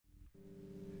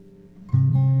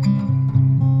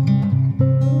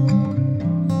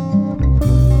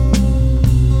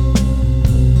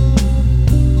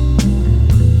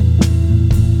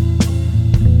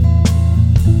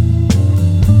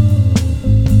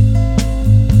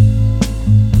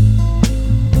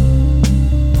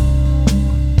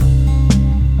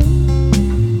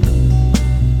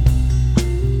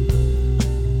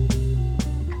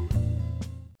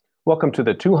Welcome to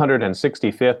the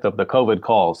 265th of the COVID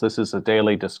calls. This is a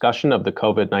daily discussion of the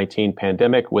COVID-19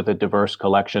 pandemic with a diverse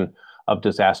collection of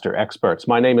disaster experts.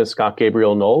 My name is Scott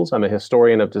Gabriel Knowles. I'm a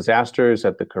historian of disasters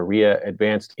at the Korea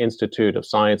Advanced Institute of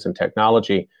Science and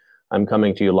Technology. I'm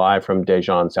coming to you live from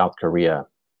Daejeon, South Korea.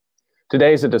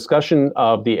 Today is a discussion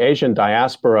of the Asian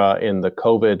diaspora in the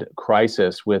COVID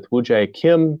crisis with Woo-jae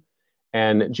Kim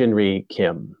and Jinri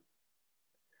Kim.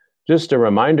 Just a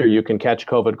reminder, you can catch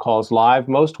COVID calls live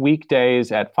most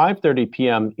weekdays at 5:30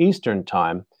 p.m. Eastern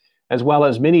Time, as well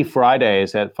as many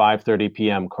Fridays at 5:30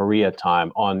 p.m. Korea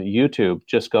time on YouTube.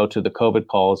 Just go to the COVID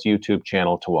Calls YouTube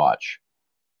channel to watch.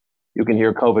 You can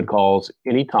hear COVID calls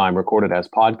anytime recorded as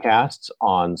podcasts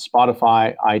on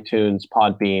Spotify, iTunes,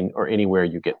 Podbean, or anywhere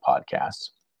you get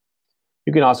podcasts.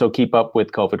 You can also keep up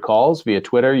with COVID calls via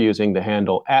Twitter using the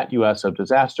handle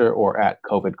 @USOFDisaster or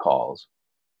 @COVID calls.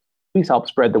 Please help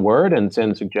spread the word and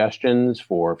send suggestions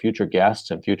for future guests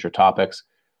and future topics.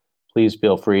 Please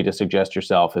feel free to suggest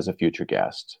yourself as a future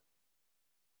guest.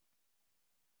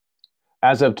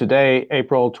 As of today,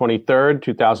 April 23rd,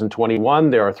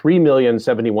 2021, there are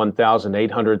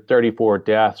 3,071,834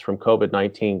 deaths from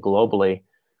COVID-19 globally.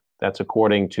 That's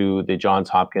according to the Johns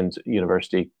Hopkins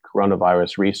University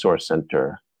Coronavirus Resource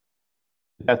Center.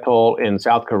 The death toll in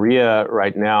South Korea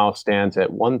right now stands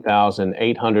at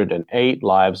 1,808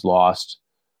 lives lost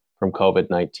from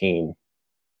COVID-19.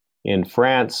 In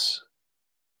France,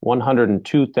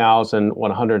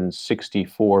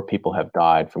 102,164 people have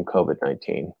died from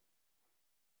COVID-19.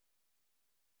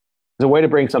 As a way to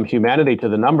bring some humanity to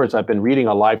the numbers, I've been reading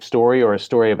a life story or a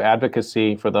story of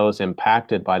advocacy for those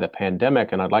impacted by the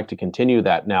pandemic, and I'd like to continue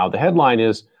that now. The headline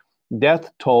is, "Death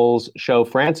Tolls Show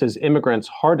France's Immigrants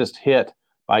Hardest Hit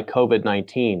by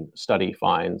COVID-19 Study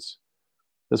Finds."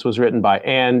 This was written by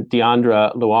Anne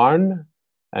Deandra Luarn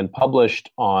and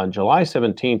published on July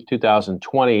 17,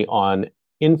 2020 on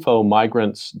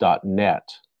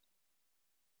infomigrants.net.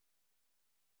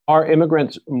 Are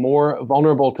immigrants more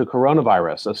vulnerable to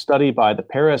coronavirus? A study by the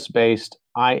Paris-based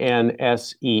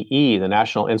INSEE, the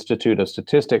National Institute of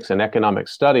Statistics and Economic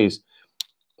Studies,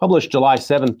 published July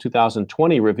 7,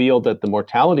 2020, revealed that the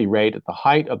mortality rate at the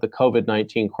height of the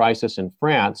COVID-19 crisis in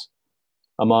France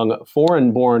among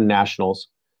foreign-born nationals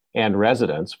and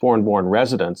foreign-born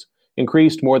residents,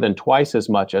 increased more than twice as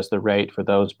much as the rate for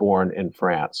those born in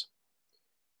France.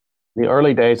 In the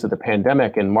early days of the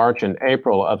pandemic in March and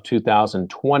April of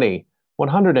 2020,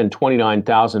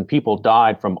 129,000 people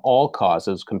died from all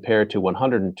causes compared to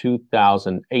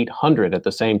 102,800 at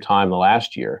the same time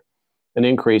last year, an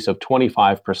increase of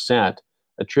 25%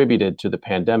 attributed to the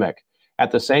pandemic.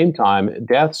 At the same time,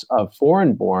 deaths of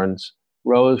foreign-borns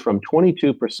rose from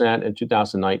 22% in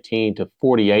 2019 to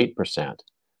 48%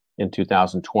 in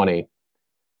 2020.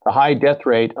 The high death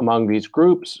rate among these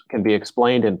groups can be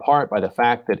explained in part by the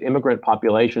fact that immigrant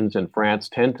populations in France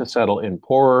tend to settle in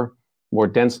poorer, more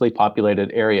densely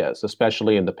populated areas,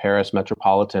 especially in the Paris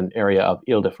metropolitan area of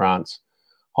Île-de-France,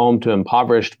 home to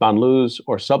impoverished banlieues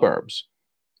or suburbs.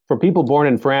 For people born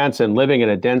in France and living in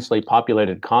a densely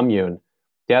populated commune,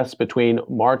 deaths between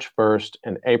March 1st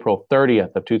and April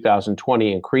 30th of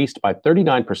 2020 increased by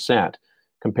 39%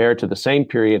 compared to the same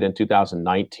period in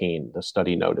 2019, the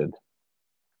study noted.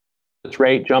 This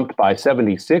rate jumped by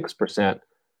 76%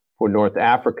 for North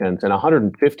Africans and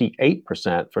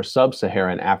 158% for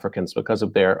sub-Saharan Africans because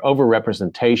of their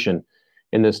overrepresentation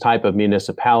in this type of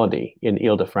municipality in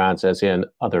Île-de-France as in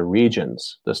other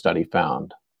regions, the study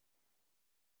found.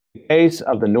 The case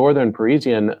of the northern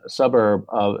Parisian suburb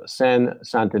of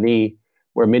Seine-Saint-Denis,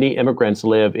 where many immigrants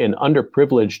live in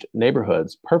underprivileged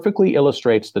neighborhoods, perfectly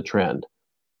illustrates the trend.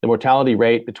 The mortality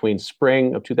rate between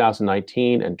spring of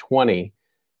 2019 and 20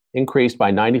 increased by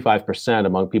 95%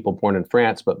 among people born in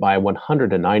France, but by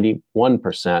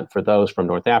 191% for those from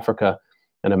North Africa,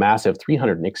 and a massive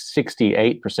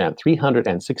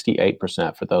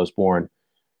 368% for those born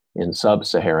in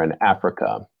sub-Saharan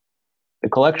Africa. The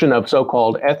collection of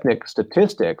so-called ethnic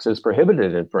statistics is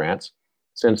prohibited in France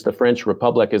since the French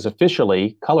Republic is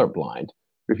officially colorblind,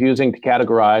 refusing to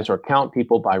categorize or count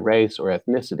people by race or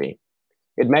ethnicity.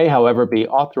 It may, however, be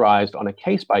authorized on a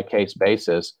case-by-case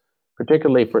basis,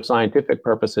 particularly for scientific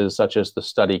purposes such as the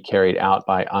study carried out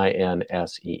by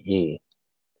INSEE.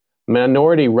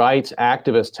 Minority rights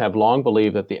activists have long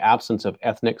believed that the absence of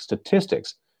ethnic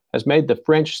statistics has made the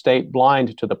French state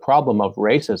blind to the problem of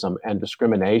racism and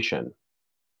discrimination.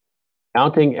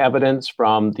 Counting evidence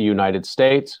from the United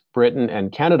States, Britain,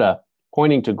 and Canada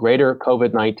pointing to greater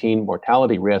COVID-19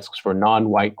 mortality risks for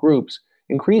non-white groups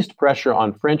increased pressure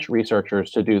on French researchers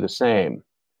to do the same.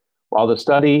 While the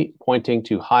study pointing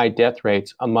to high death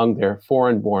rates among their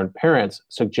foreign-born parents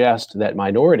suggests that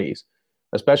minorities,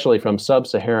 especially from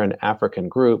sub-Saharan African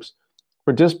groups,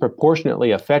 were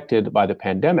disproportionately affected by the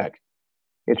pandemic,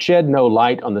 it shed no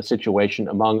light on the situation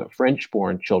among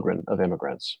French-born children of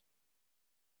immigrants.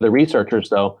 The researchers,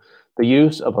 though, the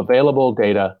use of available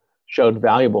data showed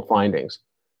valuable findings.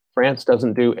 France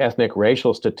doesn't do ethnic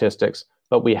racial statistics,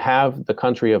 but we have the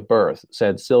country of birth,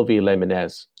 said Sylvie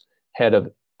Lemonez, head of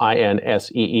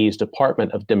INSEE's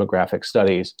Department of Demographic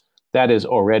Studies. That is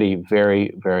already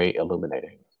very, very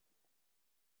illuminating.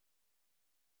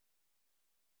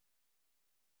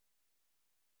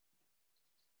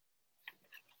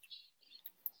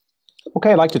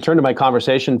 Okay, I'd like to turn to my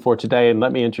conversation for today, and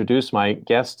let me introduce my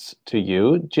guests to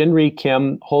you. Jinri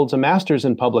Kim holds a master's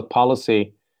in public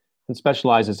policy and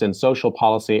specializes in social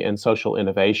policy and social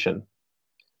innovation.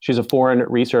 She's a foreign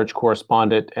research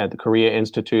correspondent at the Korea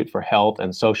Institute for Health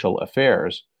and Social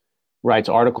Affairs, writes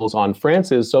articles on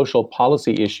France's social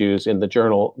policy issues in the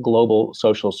journal Global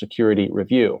Social Security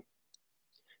Review.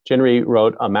 Jinri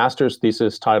wrote a master's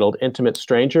thesis titled Intimate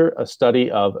Stranger, a study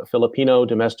of Filipino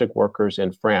domestic workers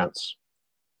in France.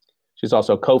 She's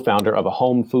also co-founder of a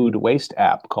home food waste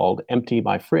app called Empty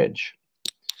My Fridge.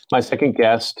 My second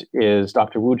guest is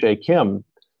Dr. Woo-jae Kim.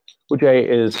 Woo-jae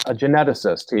is a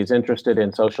geneticist. He's interested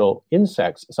in social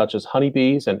insects such as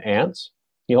honeybees and ants.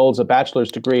 He holds a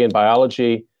bachelor's degree in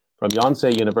biology from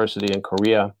Yonsei University in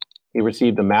Korea. He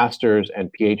received a master's and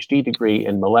PhD degree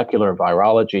in molecular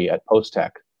virology at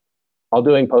Postech. While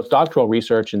doing postdoctoral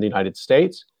research in the United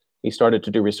States, he started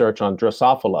to do research on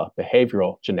Drosophila,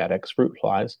 behavioral genetics, fruit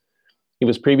flies. He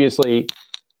was previously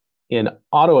in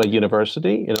Ottawa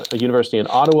University, a university in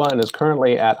Ottawa, and is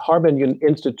currently at Harbin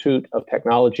Institute of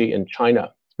Technology in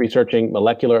China, researching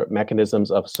molecular mechanisms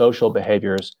of social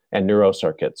behaviors and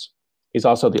neurocircuits. He's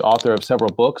also the author of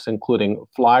several books, including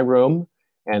Fly Room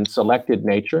and Selected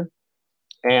Nature,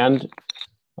 and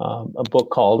a book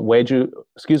called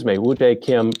Woo-jae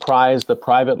Kim, Prize the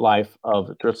Private Life of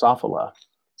Drosophila.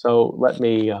 So let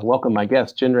me welcome my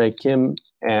guests, Jinri Kim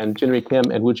and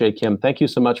Woo-jae Kim. Thank you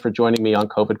so much for joining me on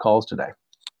COVID Calls today.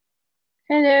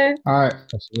 Hello. Hi,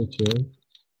 nice to meet you.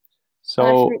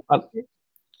 So I'd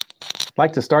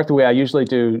like to start the way I usually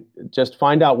do, just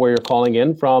find out where you're calling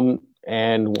in from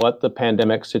and what the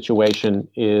pandemic situation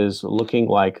is looking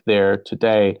like there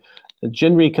today.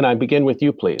 Jinri, can I begin with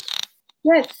you, please?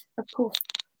 Yes, of course.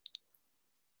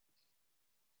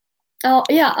 Oh,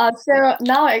 yeah. So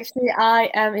now actually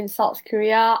I am in South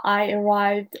Korea. I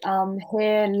arrived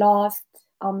here last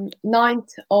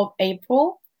 9th of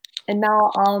April, and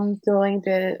now I'm doing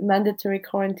the mandatory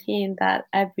quarantine that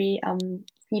every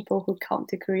people who come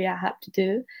to Korea have to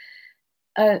do.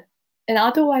 And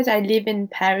otherwise, I live in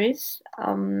Paris,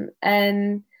 and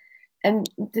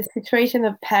the situation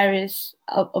of Paris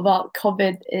about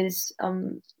COVID is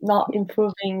not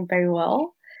improving very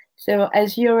well. So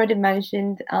as you already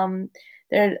mentioned,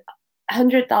 there are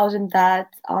 100,000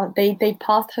 deaths. They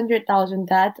passed 100,000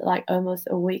 deaths like almost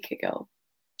a week ago,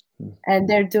 and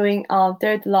they're doing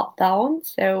third lockdown.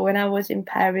 So when I was in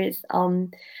Paris,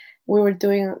 we were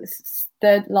doing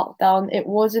third lockdown. It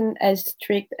wasn't as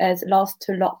strict as last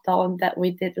two lockdown that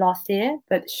we did last year,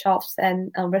 but shops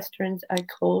and restaurants are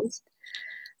closed.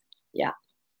 Yeah.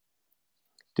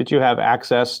 Did you have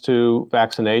access to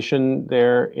vaccination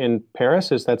there in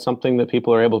Paris? Is that something that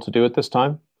people are able to do at this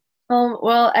time?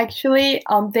 Well, actually,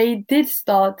 they did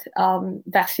start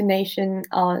vaccination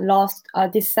last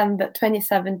December,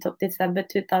 27th of December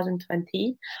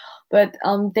 2020. But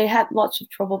they had lots of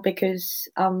trouble because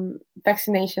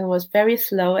vaccination was very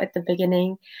slow at the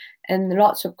beginning, and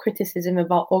lots of criticism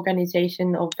about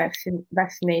organization of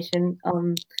vaccination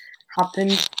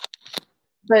happened.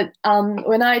 But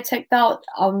when I checked out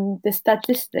the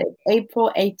statistic,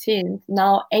 April 18th,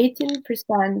 now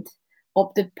 18%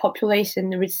 of the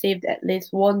population received at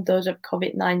least one dose of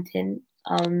COVID-19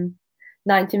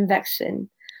 vaccine.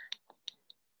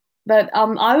 But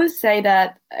I would say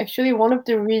that actually one of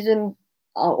the reasons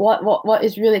what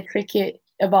is really tricky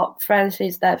about France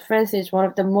is that France is one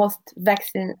of the most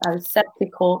vaccine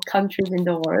skeptical countries in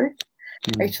the world.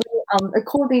 Actually,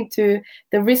 according to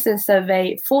the recent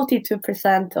survey,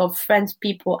 42% of French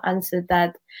people answered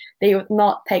that they would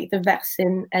not take the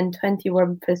vaccine, and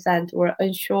 21% were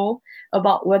unsure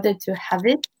about whether to have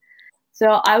it.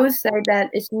 So I would say that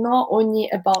it's not only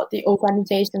about the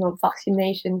organization of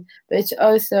vaccination, but it's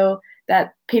also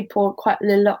that people are quite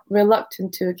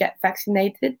reluctant to get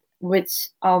vaccinated, which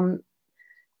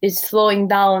is slowing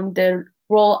down the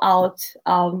rollout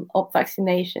of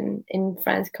vaccination in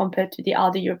France compared to the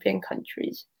other European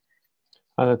countries.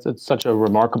 It's such a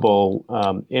remarkable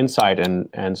insight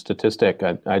and statistic.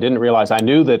 I didn't realize. I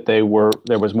knew that there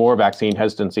was more vaccine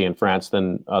hesitancy in France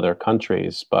than other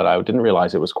countries, but I didn't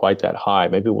realize it was quite that high.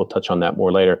 Maybe we'll touch on that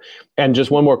more later. And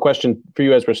just one more question for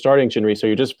you as we're starting, Jinri. So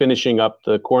you're just finishing up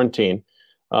the quarantine.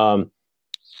 How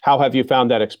have you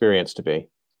found that experience to be?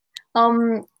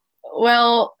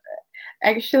 Well,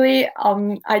 actually,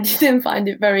 I didn't find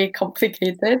it very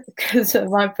complicated because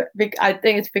of I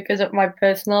think it's because of my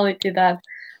personality that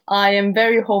I am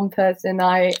very home person.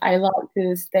 I like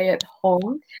to stay at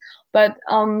home, but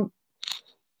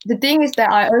the thing is that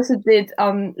I also did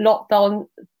lockdown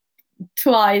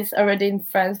twice already in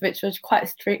France, which was quite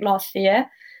strict last year.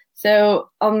 So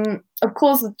of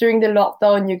course, during the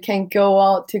lockdown, you can go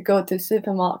out to go to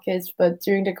supermarkets, but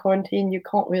during the quarantine, you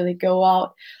can't really go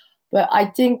out. But I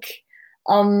think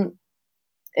um,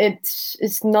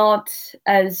 it's not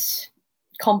as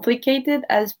complicated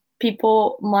as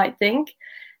people might think.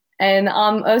 And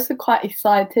I'm also quite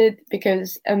excited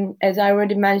because, as I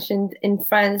already mentioned, in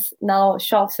France now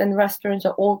shops and restaurants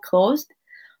are all closed.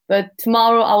 But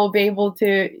tomorrow I will be able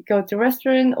to go to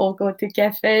restaurant or go to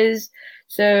cafes.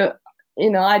 So,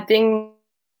 I think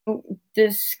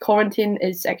this quarantine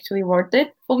is actually worth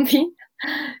it for me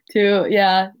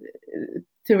to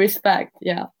respect.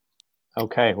 Yeah.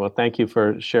 Okay, well, thank you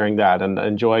for sharing that, and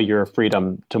enjoy your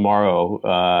freedom tomorrow,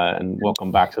 and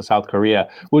welcome back to South Korea.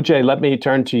 Woo-jae, let me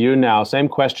turn to you now. Same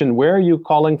question. Where are you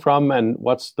calling from, and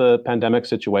what's the pandemic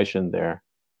situation there?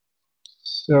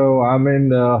 So I'm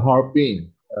in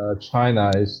Harbin.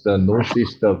 China is the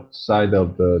northeast side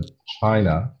of the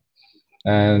China,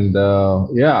 and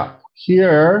yeah,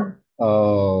 here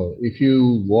if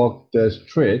you walk the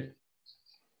street,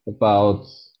 about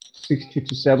 60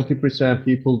 to 70%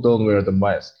 people don't wear the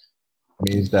mask.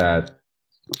 Means that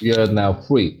we are now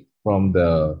free from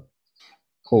the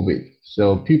COVID.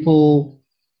 So people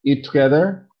eat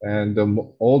together, and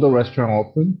all the restaurants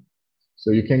open,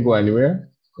 so you can go anywhere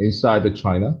inside the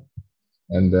China.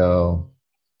 And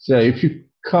so if you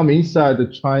come inside the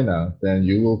China, then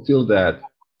you will feel that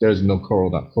there's no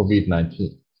corona,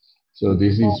 COVID-19. So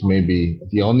this is maybe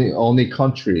the only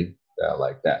country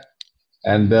like that.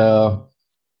 And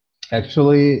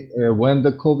actually, when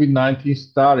the COVID-19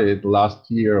 started last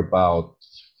year, about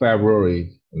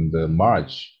February and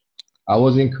March, I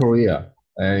was in Korea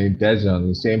and in Daejeon, in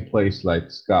the same place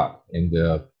like Scott in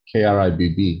the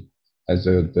KRIBB as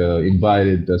the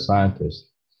invited scientist.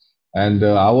 And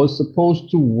I was supposed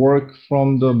to work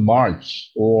from the March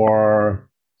or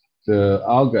the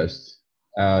August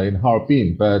in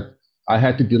Harbin, but I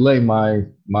had to delay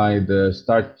the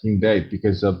starting date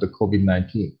because of the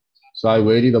COVID-19. So I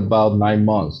waited about 9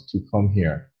 months to come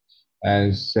here.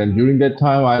 And during that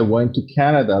time, I went to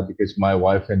Canada because my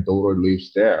wife and daughter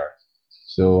lives there.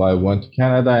 So I went to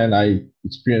Canada and I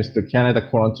experienced the Canada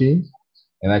quarantine.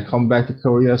 And I come back to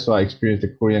Korea, so I experienced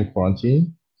the Korean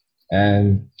quarantine.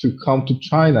 And to come to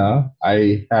China,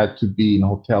 I had to be in a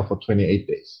hotel for 28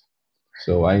 days.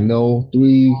 So I know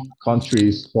 3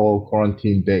 countries for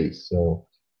quarantine days. So,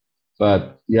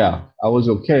 but yeah, I was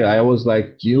okay. I was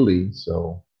like Jilly,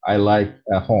 so I like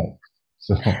at home.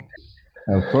 So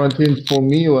quarantine for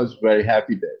me was very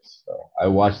happy days. So I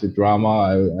watched the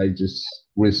drama. I just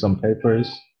read some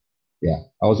papers. Yeah,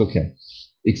 I was okay.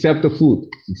 Except the food.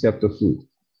 Except the food.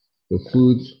 The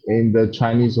food in the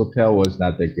Chinese hotel was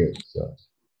not that good. So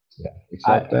yeah,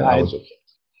 except that I was okay.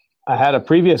 I had a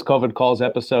previous COVID Calls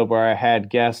episode where I had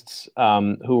guests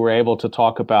who were able to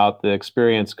talk about the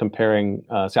experience comparing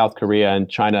South Korea and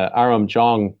China. Aram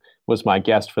Jong was my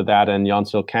guest for that, and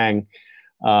Yeonsil Kang,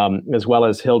 as well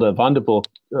as Hilda Vanderbilt,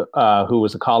 who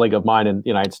was a colleague of mine in the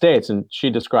United States, and she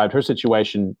described her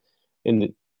situation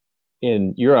in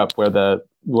Europe where there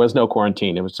was no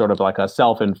quarantine. It was sort of like a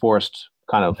self-enforced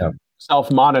kind of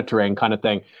self-monitoring kind of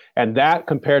thing, and that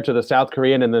compared to the South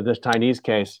Korean and the Chinese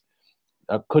case.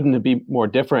 Couldn't it be more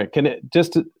different? Can it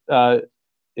just,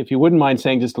 if you wouldn't mind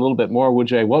saying just a little bit more,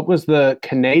 Woo-jae, what was the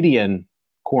Canadian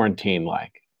quarantine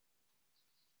like?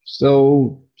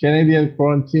 So Canadian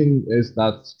quarantine is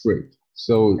not strict.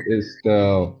 So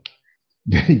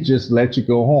they just let you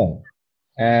go home,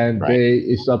 and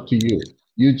it's up to you.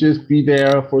 You just be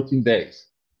there 14 days,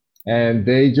 and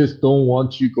they just don't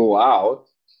want you go out,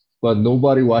 but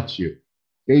nobody watch you.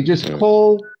 They just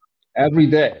call every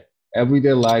day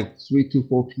like 3 to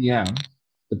 4 p.m.,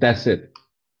 but that's it.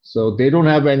 So they don't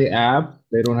have any app.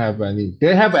 They have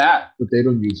app, but they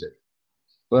don't use it.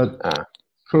 But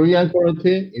Korean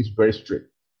quarantine is very strict.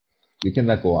 You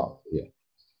cannot go out. Yeah.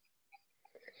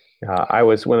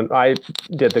 When I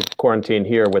did the quarantine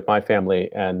here with my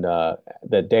family, and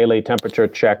the daily temperature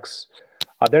checks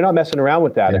They're not messing around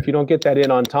with that. Yeah. If you don't get that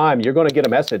in on time, you're going to get a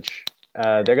message.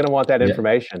 They're going to want that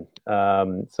information.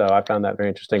 So I found that very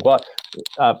interesting. Well,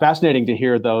 fascinating to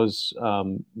hear those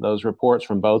reports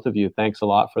from both of you. Thanks a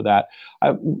lot for that.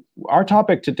 Our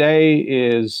topic today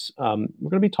is we're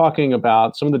going to be talking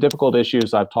about some of the difficult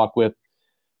issues. I've talked with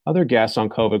other guests on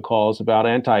COVID calls about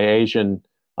anti-Asian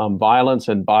violence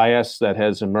and bias that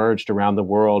has emerged around the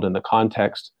world in the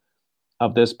context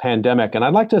of this pandemic. And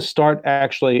I'd like to start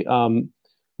actually,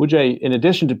 Woo-jae, in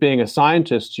addition to being a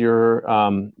scientist, you're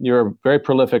a very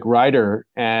prolific writer,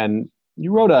 and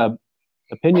you wrote a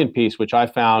opinion piece which I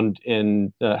found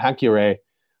in the Hankyoreh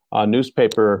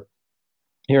newspaper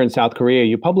here in South Korea.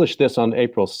 You published this on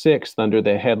April 6th under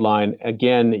the headline,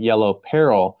 "Again, Yellow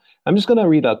Peril." I'm just going to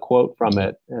read a quote from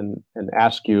it and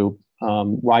ask you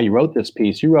why you wrote this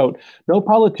piece. You wrote, "No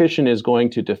politician is going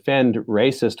to defend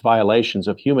racist violations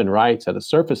of human rights at a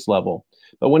surface level.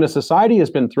 But when a society has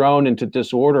been thrown into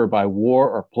disorder by war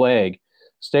or plague,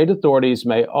 state authorities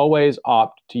may always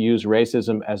opt to use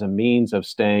racism as a means of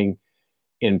staying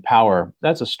in power."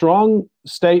 That's a strong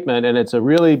statement, and it's a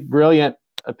really brilliant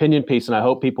opinion piece, and I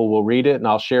hope people will read it, and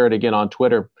I'll share it again on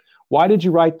Twitter. Why did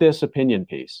you write this opinion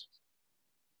piece?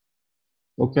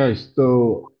 Okay,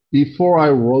 so before I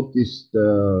wrote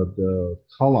the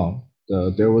column,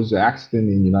 there was an accident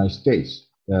in the United States.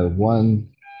 One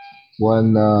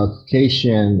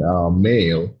Caucasian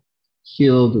male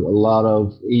killed a lot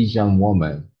of Asian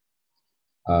women.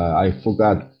 I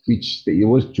forgot which state. It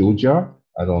was Georgia.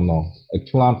 I don't know,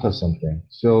 Atlanta something.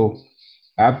 So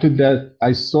after that,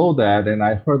 I saw that, and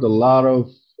I heard a lot of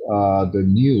the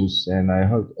news, and I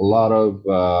heard a lot of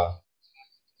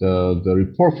the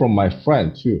report from my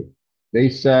friend too. They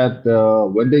said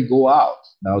when they go out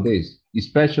nowadays,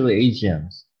 especially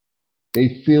Asians,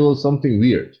 they feel something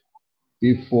weird.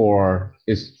 Before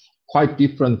it's quite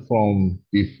different from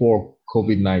before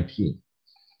COVID-19.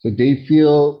 So they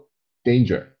feel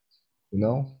danger, in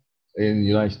the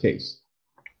United States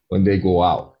when they go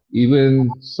out. Even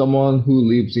someone who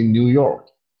lives in New York,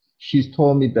 she's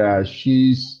told me that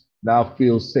she's now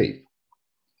feels safe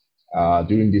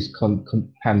during this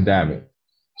pandemic.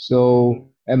 So,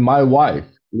 and my wife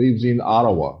lives in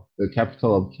Ottawa, the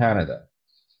capital of Canada.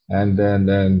 And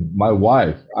then my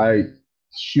wife,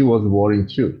 she was worrying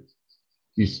too,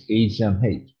 this Asian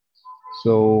hate.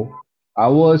 So I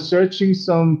was searching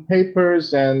some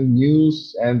papers and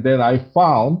news, and then I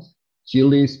found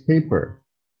Jilly's paper,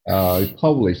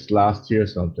 published last year or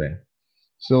something.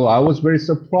 So I was very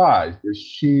surprised that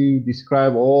she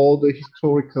described all the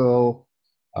historical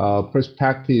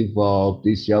perspective of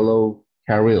this yellow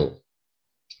peril.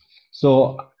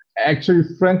 So actually,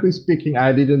 frankly speaking,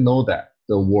 I didn't know that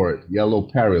the word yellow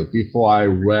peril before I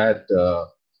read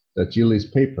the Jilly's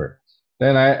paper.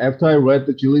 Then after I read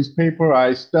the Jilly's paper,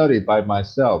 I studied by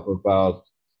myself about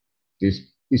this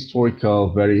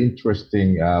historical, very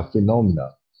interesting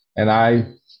phenomena. And I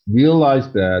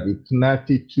realized that it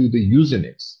connected to the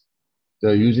eugenics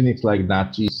like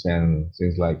Nazis and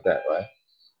things like that, right?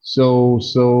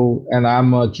 And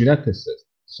I'm a geneticist,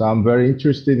 so I'm very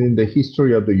interested in the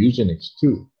history of the eugenics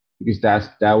too, because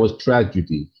that was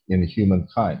tragedy in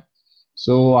humankind.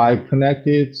 So I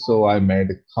connected, so I made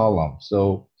a column.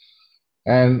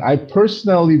 And I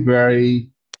personally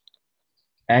very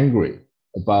angry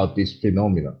about this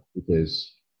phenomenon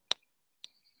because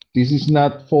this is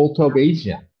not fault of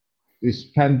Asian. This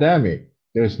pandemic,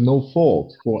 there's no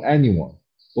fault for anyone.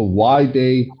 But why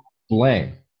they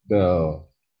blame the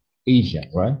Asian,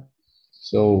 right?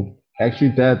 So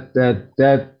actually,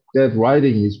 that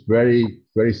writing is very,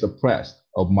 very suppressed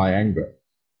of my anger,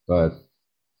 but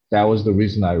that was the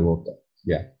reason I wrote that.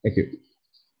 Yeah, thank you.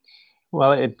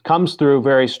 Well, it comes through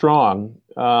very strong,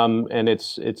 and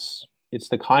it's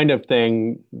the kind of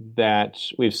thing that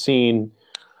we've seen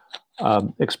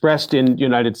expressed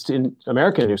in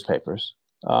American newspapers.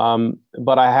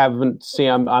 But I haven't seen.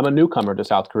 I'm a newcomer to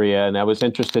South Korea, and I was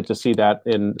interested to see that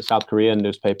in the South Korean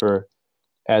newspaper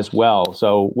as well.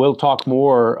 So we'll talk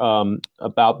more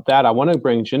about that. I want to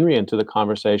bring Jinri into the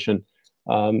conversation,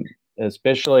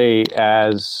 especially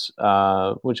as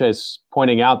which is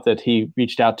pointing out that he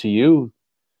reached out to you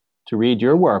to read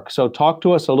your work. So talk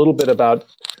to us a little bit about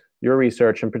your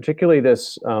research, and particularly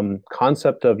this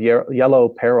concept of yellow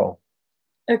peril.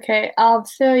 Okay.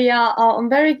 So yeah, I'm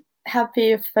very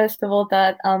happy, first of all,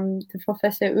 that the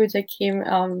Professor Woo-jae Kim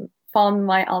found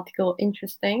my article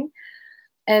interesting.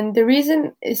 And the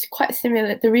reason is quite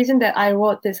similar. The reason that I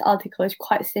wrote this article is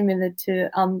quite similar to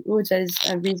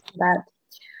Woo-jae's reason, that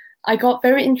I got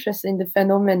very interested in the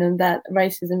phenomenon that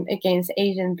racism against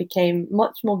Asian became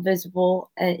much more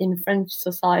visible in French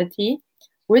society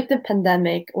with the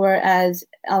pandemic, whereas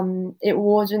it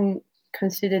wasn't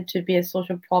considered to be a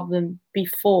social problem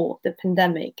before the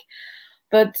pandemic.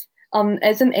 But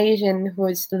as an Asian who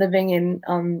is living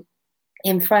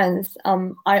in France,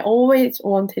 I always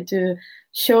wanted to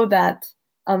show that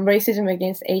racism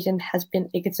against Asian has been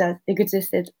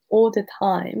existed all the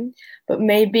time, but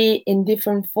maybe in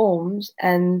different forms.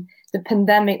 And the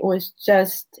pandemic was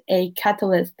just a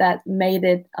catalyst that made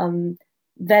it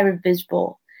very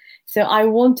visible. So I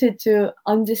wanted to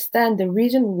understand the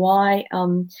reason why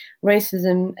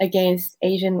racism against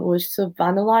Asian was so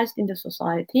vandalized in the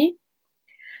society.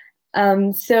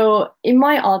 So in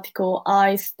my article,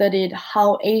 I studied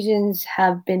how Asians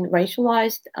have been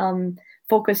racialized,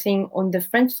 focusing on the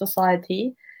French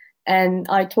society. And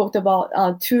I talked about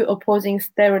two opposing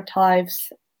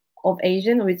stereotypes of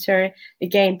Asian, which are,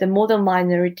 again, the model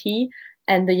minority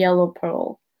and the yellow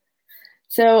pearl.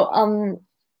 So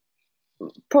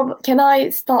can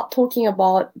I start talking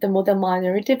about the model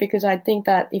minority? Because I think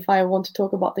that if I want to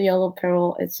talk about the yellow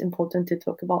pearl, it's important to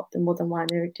talk about the model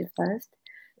minority first.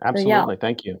 Absolutely.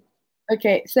 Thank you.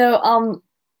 Okay. So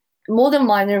model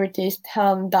minorities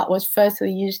term that was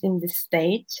firstly used in the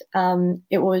States.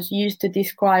 It was used to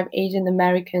describe Asian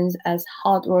Americans as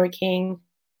hardworking,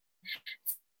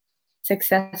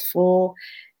 successful,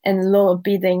 and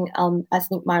low-bidding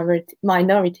ethnic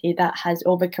minority that has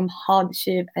overcome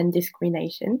hardship and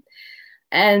discrimination.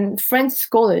 And French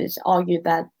scholars argue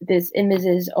that these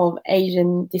images of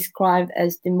Asian described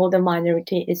as the model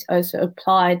minority is also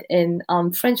applied in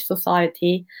French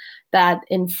society, that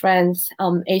in France,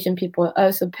 Asian people are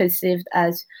also perceived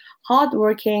as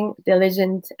hardworking,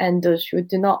 diligent, and those who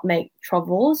do not make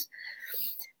troubles.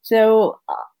 So,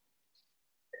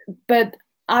 but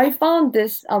I found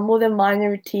this model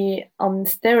minority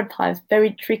stereotypes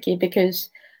very tricky because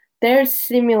they're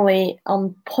seemingly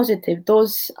positive.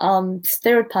 Those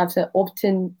stereotypes are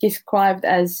often described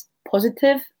as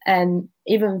positive and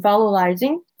even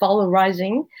valorizing,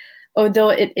 although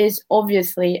it is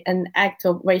obviously an act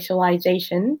of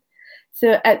racialization.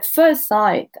 So at first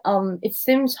sight, it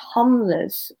seems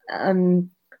harmless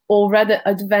or rather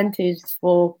advantageous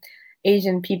for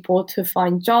Asian people to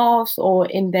find jobs or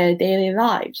in their daily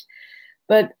lives.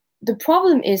 But the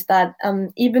problem is that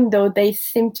even though they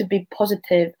seem to be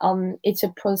positive, it's a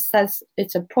process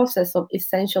of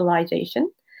essentialization,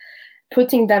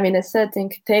 putting them in a certain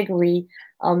category,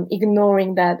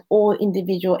 ignoring that all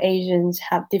individual Asians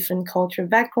have different cultural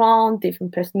background,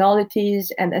 different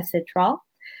personalities, and etc.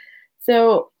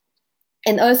 So,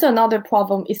 and also another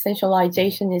problem,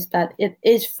 essentialization, is that it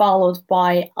is followed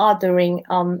by othering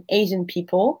Asian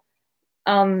people,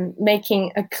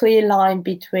 making a clear line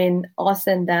between us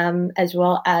and them, as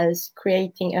well as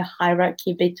creating a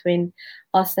hierarchy between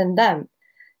us and them.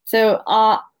 So,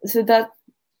 so that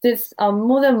this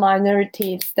model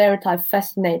minority stereotype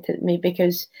fascinated me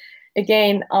because,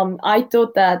 again, I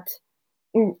thought that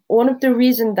one of the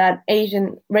reasons that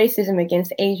Asian racism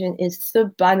against Asian is so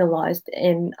banalized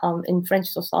in French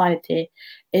society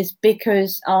is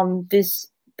because this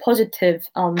positive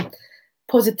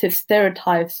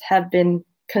stereotypes have been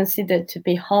considered to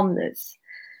be harmless.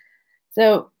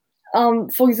 So,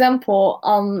 for example,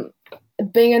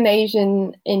 being an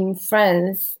Asian in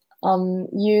France,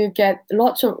 you get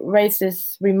lots of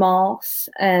racist remarks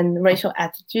and racial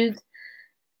attitudes,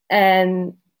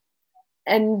 and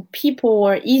people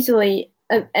were easily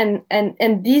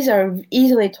and these are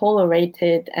easily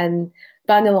tolerated and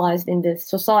banalized in this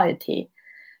society.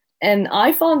 And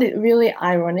I found it really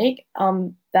ironic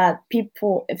that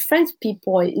French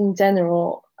people in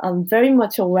general are very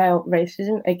much aware of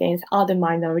racism against other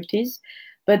minorities.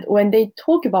 But when they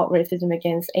talk about racism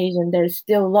against Asian, there's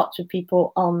still lots of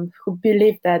people who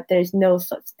believe that there's no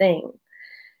such thing.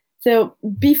 So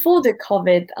before the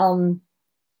COVID,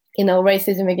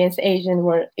 racism against Asian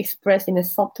were expressed in a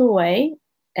subtle way,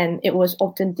 and it was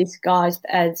often disguised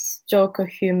as joke or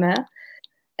humor.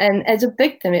 And as a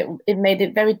victim, it made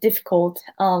it very difficult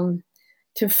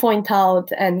to point out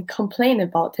and complain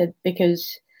about it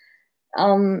because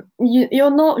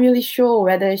you're not really sure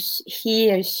whether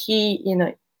he or she,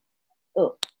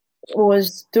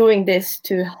 was doing this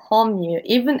to harm you.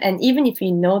 Even if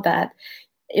you know that,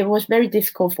 it was very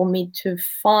difficult for me to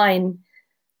find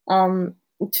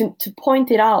to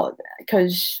point it out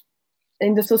because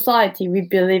in the society we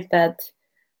believe that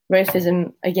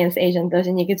racism against Asian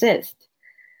doesn't exist.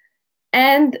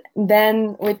 And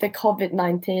then with the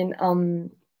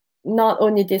COVID-19, not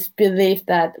only this belief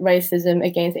that racism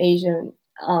against Asian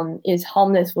is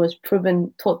harmless was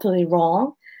proven totally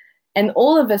wrong, and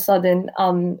all of a sudden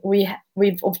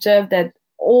we've observed that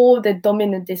all the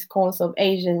dominant discourse of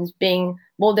Asians being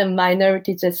more than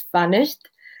minority just vanished.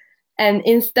 And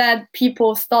instead,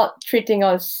 people start treating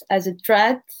us as a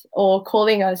threat or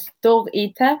calling us dog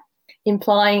eater,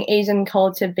 implying Asian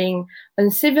culture being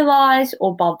uncivilized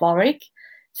or barbaric.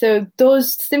 So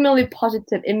those similarly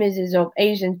positive images of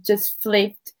Asians just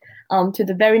flipped to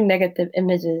the very negative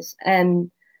images.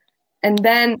 And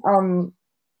then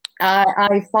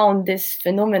I found this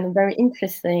phenomenon very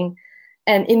interesting.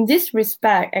 And in this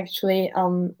respect, actually,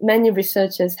 many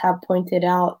researchers have pointed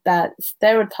out that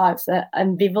stereotypes are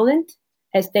ambivalent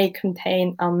as they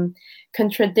contain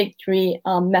contradictory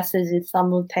messages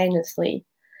simultaneously.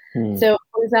 So,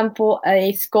 for example,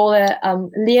 a scholar,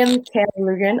 Liam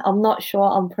Kerrigan, I'm not sure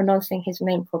I'm pronouncing his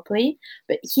name properly,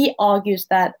 but he argues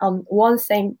that one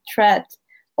same threat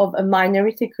of a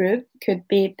minority group could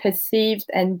be perceived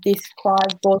and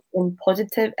described both in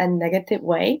positive and negative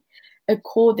way,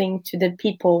 according to the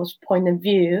people's point of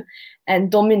view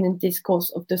and dominant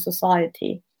discourse of the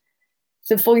society.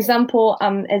 So, for example,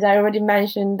 as I already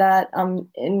mentioned, that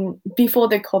before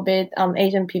the COVID,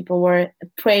 Asian people were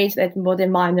praised as more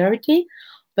than minority,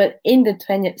 but in the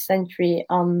 20th century,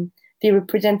 the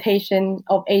representation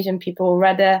of Asian people were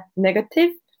rather negative,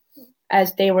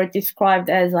 as they were described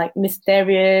as like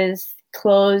mysterious,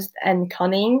 closed, and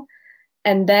cunning.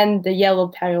 And then the yellow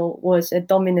peril was a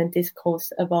dominant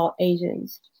discourse about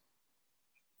Asians.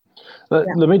 Let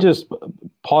me just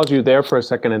pause you there for a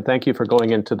second, and thank you for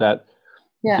going into that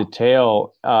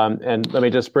detail. And let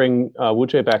me just bring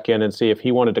Wu-Jie back in and see if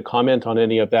he wanted to comment on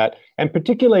any of that. And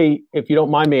particularly, if you don't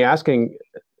mind me asking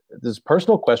this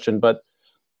personal question, but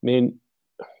I mean,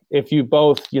 if you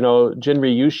both,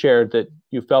 Jinri, you shared that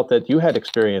you felt that you had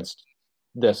experienced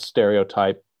this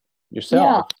stereotype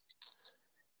yourself.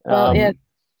 Yeah.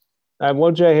 And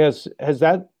Wu-Jie,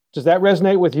 does that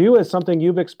resonate with you as something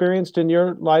you've experienced in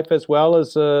your life as well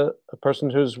as a person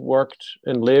who's worked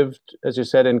and lived, as you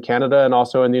said, in Canada and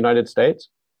also in the United States?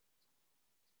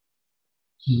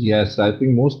 Yes, I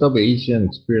think most of Asian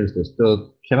experience this.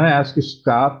 So can I ask you,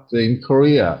 Scott, in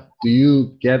Korea, do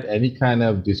you get any kind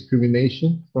of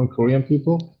discrimination from Korean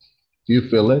people? Do you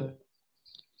feel it?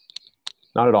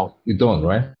 Not at all. You don't,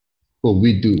 right? Well,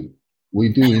 we do. We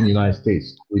do in the United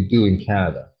States. We do in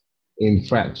Canada, in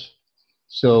French.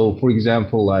 So, for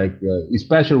example, like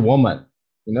especially women,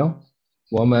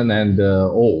 women and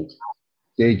old,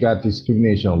 they got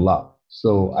discrimination a lot.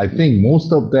 So I think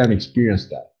most of them experience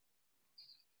that.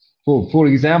 For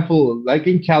example, like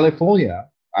in California,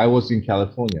 I was in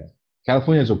California.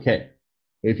 California is okay.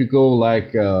 If you go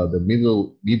like the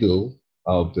middle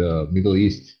of the Middle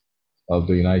East of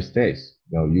the United States,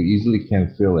 you easily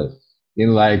can feel it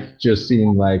in like just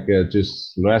in like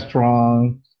just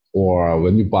restaurant. Or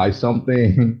when you buy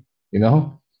something,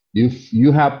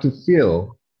 you have to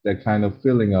feel that kind of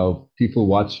feeling of people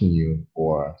watching you.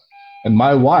 And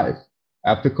my wife,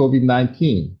 after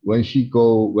COVID-19, when she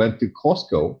went to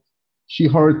Costco, she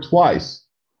heard twice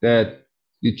that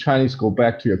the Chinese go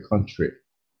back to your country,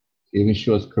 even she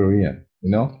was Korean,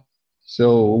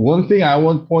 So one thing I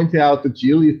want to point out the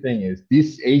Geely thing is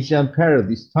this Asian parrot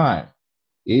this time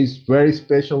is very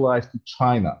specialized to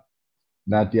China,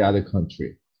 not the other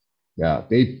country. Yeah,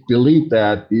 they believe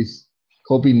that this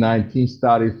COVID-19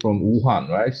 started from Wuhan,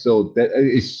 right? So that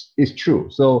is true.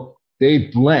 So they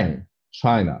blame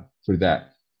China for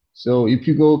that. So if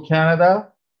you go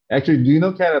Canada, actually, do you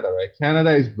know Canada, right?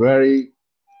 Canada is very,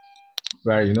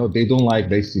 very, they don't like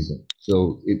racism.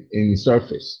 So in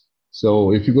surface.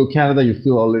 So if you go Canada, you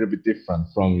feel a little bit different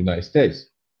from United States,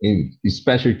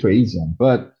 especially to Asian.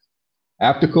 But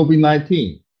after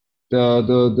COVID-19,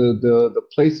 the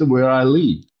place where I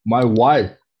live, my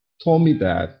wife told me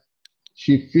that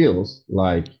she feels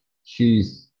like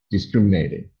she's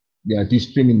discriminated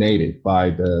by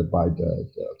the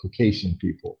Caucasian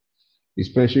people,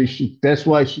 especially that's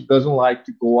why she doesn't like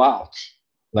to go out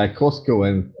like Costco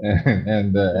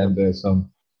and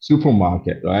some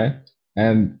supermarket, right?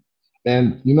 And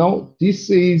this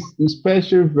is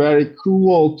especially very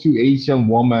cruel to Asian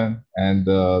women and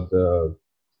the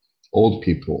old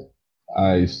people.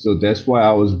 So that's why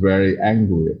I was very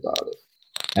angry about it.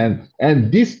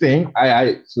 And this thing,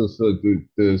 so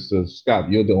Scott,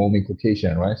 you're the only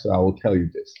Caucasian, right? So I will tell you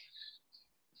this.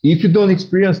 If you don't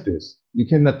experience this, you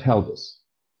cannot tell this.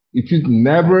 If you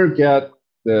never get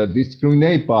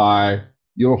discriminated by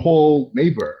your whole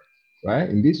neighbor, right?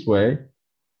 In this way,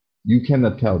 you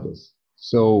cannot tell this.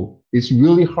 So it's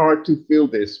really hard to feel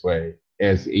this way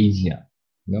as Asian,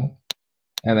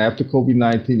 And after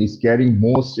COVID-19, it's getting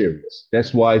more serious.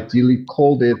 That's why Geely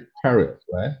called it parrot,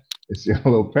 right? It's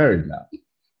yellow parrot now.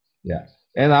 Yeah.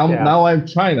 And now I'm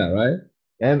China, right?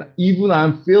 And even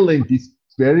I'm feeling this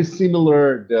very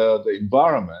similar the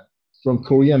environment from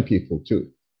Korean people too.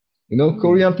 You know,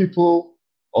 Korean people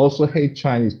also hate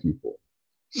Chinese people.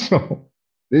 So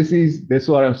that's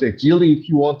what I'm saying. Really, if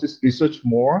you want to research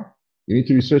more, you need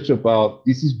to research about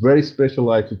this is very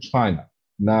specialized to China,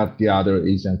 not the other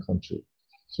Asian country.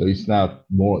 So it's not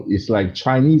more, it's like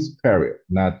Chinese parrot,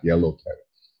 not yellow parrot.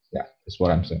 Yeah, that's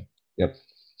what I'm saying. Yep.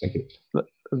 Thank you.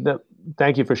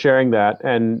 Thank you for sharing that.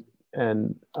 And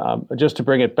just to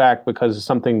bring it back, because it's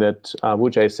something that Wu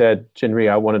Jie said, Jinri,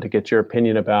 I wanted to get your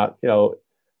opinion about. You know,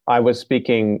 I was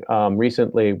speaking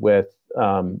recently with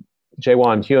Jaewon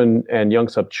Hyun and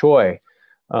Young-Sub Choi,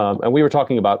 and we were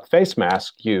talking about face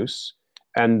mask use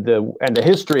and the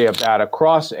history of that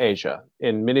across Asia,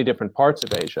 in many different parts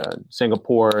of Asia,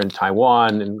 Singapore and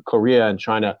Taiwan and Korea and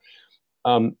China.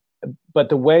 But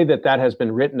the way that has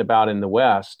been written about in the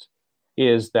West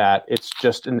is that it's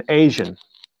just an Asian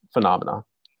phenomena.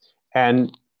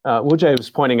 And Wu Jie was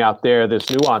pointing out there's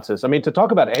nuances. I mean, to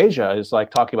talk about Asia is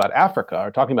like talking about Africa or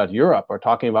talking about Europe or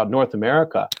talking about North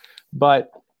America.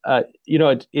 But, you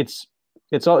know, it's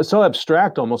so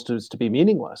abstract almost as to be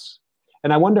meaningless.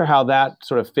 And I wonder how that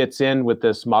sort of fits in with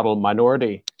this model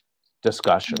minority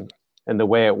discussion and the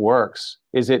way it works.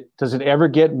 Does it ever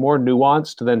get more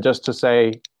nuanced than just to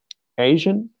say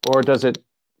Asian, or does it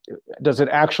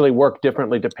actually work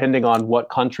differently depending on what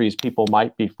countries people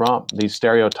might be from? These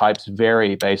stereotypes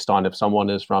vary based on if someone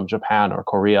is from Japan or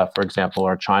Korea, for example,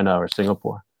 or China or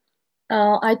Singapore.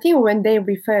 I think when they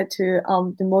refer to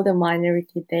the modern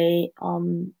minority, they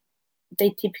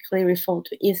typically refer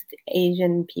to East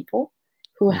Asian people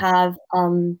who have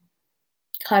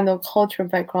kind of cultural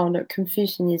background of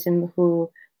Confucianism, who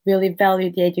really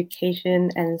value the education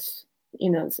and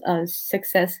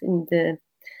success in the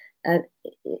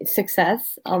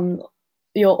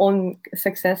your own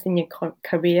success in your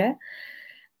career.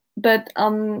 But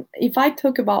if I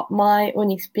talk about my own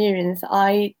experience,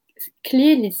 I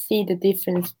clearly see the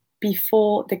difference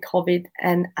before the COVID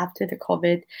and after the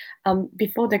COVID.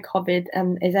 Before the COVID,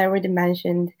 as I already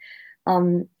mentioned,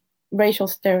 racial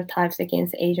stereotypes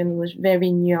against Asian was very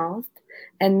nuanced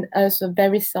and also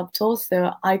very subtle.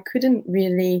 So I couldn't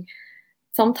really.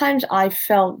 Sometimes I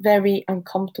felt very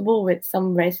uncomfortable with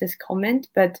some racist comment,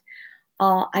 but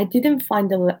I didn't find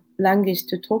the language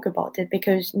to talk about it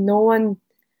because no one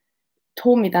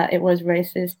told me that it was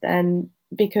racist, and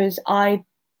because I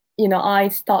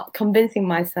start convincing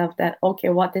myself that okay,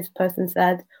 what this person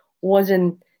said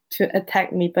wasn't to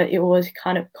attack me, but it was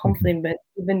kind of compliment,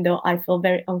 even though I feel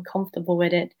very uncomfortable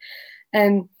with it.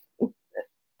 And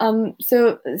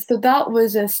so that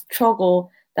was a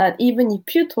struggle that even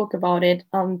if you talk about it,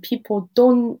 people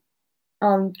don't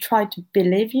try to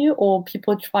believe you, or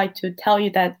people try to tell you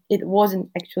that it wasn't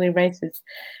actually racist.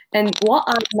 And what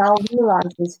I now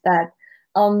realize is that,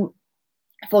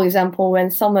 for example, when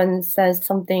someone says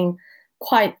something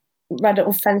quite rather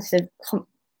offensive,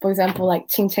 for example, like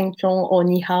 "Qing Cheng Chong" or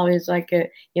 "Ni Hao" is like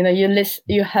you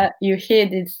hear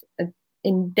this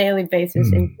in daily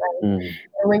basis in French.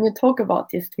 And when you talk about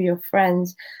this to your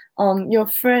friends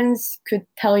could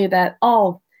tell you that,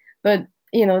 oh, but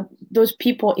those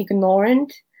people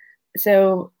ignorant,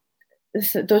 so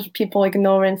those people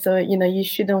ignorant, so you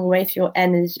shouldn't waste your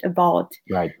energy about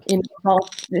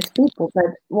about these people.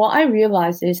 But what I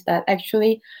realized is that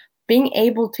actually being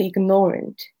able to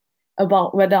ignorant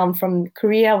about whether I'm from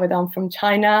Korea, whether I'm from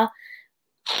China,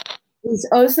 is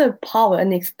also power,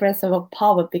 an expression of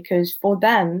power, because for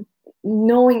them,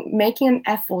 making an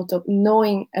effort of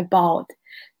knowing about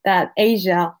that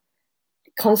Asia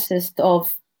consists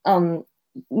of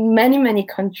many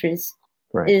countries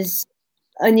is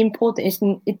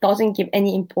unimportant. It doesn't give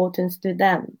any importance to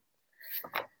them.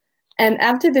 And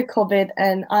after the COVID,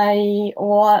 and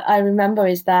what I remember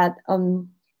is that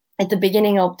at the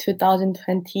beginning of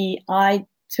 2020, I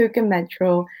took a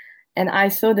metro, and I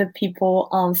saw the people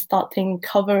starting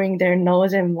covering their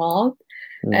nose and mouth.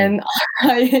 And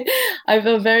I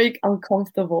felt very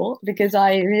uncomfortable because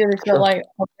I really felt like,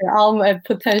 okay, I'm a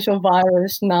potential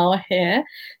virus now here.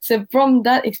 So from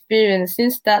that experience,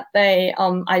 since that day,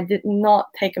 I did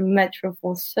not take a metro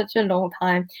for such a long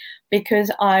time because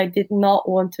I did not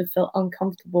want to feel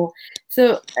uncomfortable.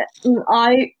 So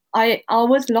I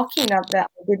was lucky enough that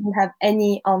I didn't have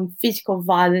any physical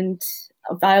violence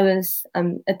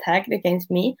attacked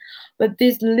against me, but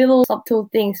these little subtle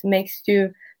things makes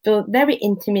you feel very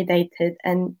intimidated,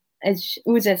 and as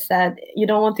Wu Jie said, you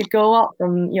don't want to go out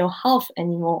from your house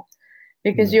anymore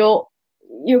because you're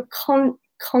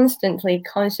constantly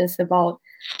conscious about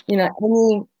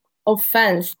any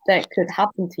offense that could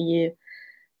happen to you.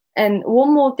 And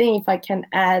one more thing, if I can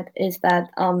add, is that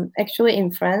actually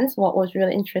in France, what was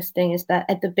really interesting is that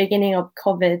at the beginning of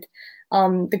COVID,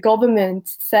 the government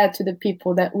said to the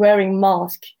people that wearing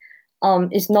mask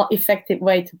is not effective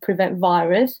way to prevent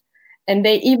virus, and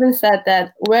they even said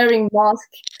that wearing mask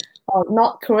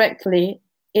not correctly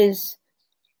is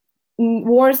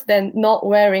worse than not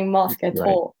wearing mask at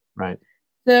all. Right.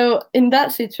 So in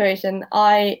that situation,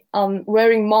 I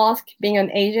wearing mask, being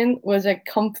an Asian, was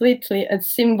completely a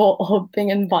symbol of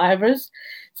being a virus.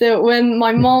 So when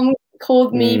my mom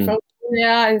called me from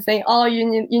Korea and saying, "Oh,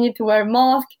 you need to wear a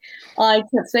mask," I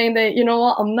kept saying that, you know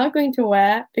what, I'm not going to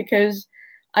wear because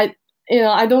I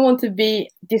don't want to be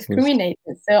discriminated.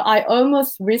 So I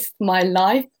almost risked my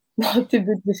life not to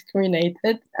be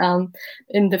discriminated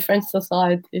in the French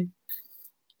society.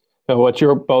 So what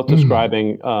you're both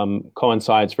describing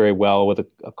coincides very well with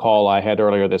a call I had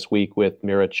earlier this week with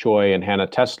Mira Choi and Hannah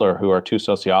Tesler, who are two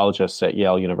sociologists at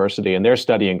Yale University, and they're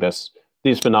studying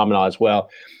these phenomena as well.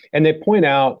 And they point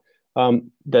out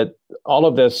that all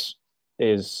of this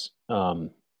is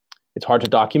it's hard to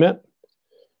document.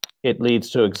 It leads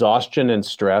to exhaustion and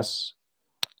stress,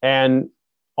 and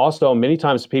also many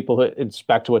times people. It's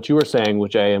back to what you were saying,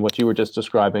 Woo-jae, and what you were just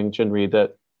describing, Jinri,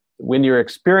 that when you're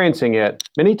experiencing it,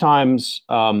 many times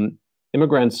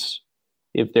immigrants,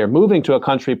 if they're moving to a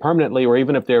country permanently, or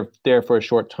even if they're there for a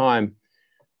short time,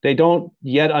 they don't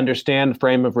yet understand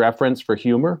frame of reference for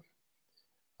humor.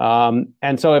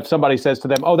 And so if somebody says to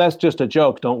them, "Oh, that's just a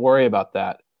joke, don't worry about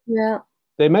that," yeah,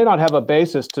 they may not have a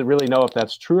basis to really know if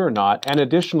that's true or not. And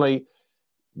additionally,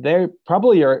 they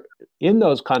probably are in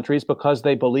those countries because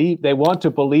they want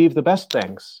to believe the best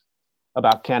things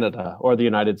about Canada or the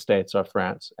United States or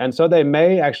France. And so they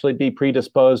may actually be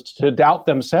predisposed to doubt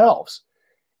themselves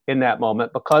in that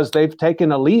moment because they've taken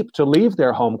a leap to leave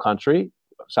their home country,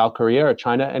 South Korea or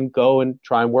China, and go and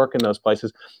try and work in those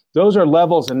places. Those are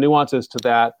levels and nuances to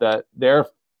that they're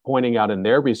pointing out in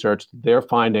their research, they're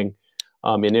finding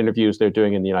in interviews they're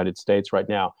doing in the United States right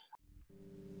now.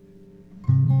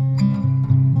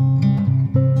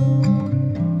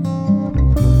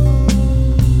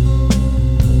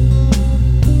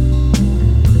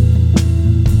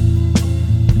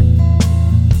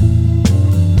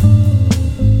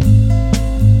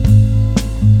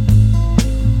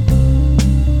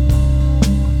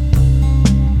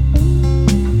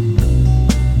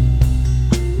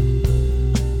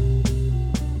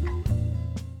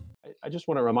 I just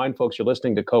want to remind folks you're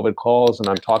listening to COVID Calls, and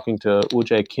I'm talking to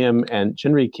Woo-jae Kim and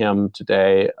Jinri Kim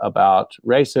today about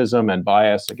racism and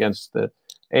bias against the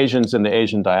Asians in the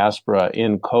Asian diaspora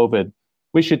in COVID.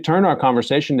 We should turn our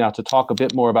conversation now to talk a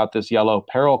bit more about this yellow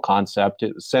peril concept.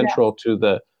 It's central to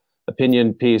the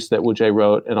opinion piece that Woo-jae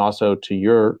wrote and also to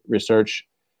your research,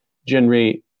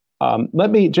 Jinri.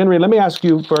 Let me ask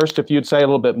you first if you'd say a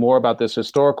little bit more about this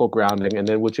historical grounding, and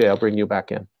then Woo-jae, I'll bring you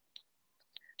back in.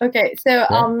 Okay, so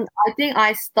I think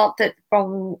I started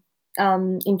from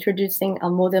introducing a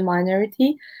modern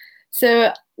minority.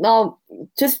 So now,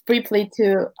 just briefly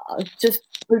saying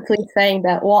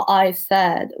that what I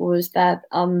said was that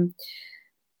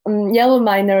yellow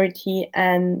minority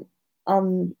and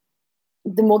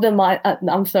the modern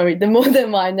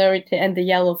minority and the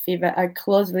yellow fever are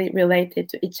closely related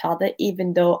to each other,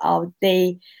 even though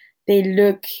they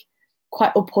look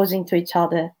quite opposing to each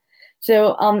other.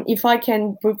 So if I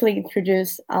can briefly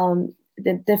introduce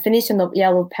the definition of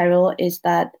yellow peril is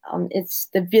that it's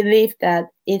the belief that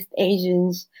East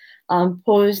Asians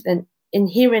pose an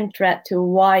inherent threat to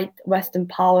white Western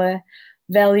power,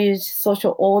 values,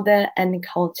 social order, and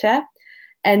culture.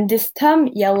 And this term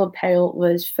yellow peril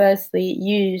was firstly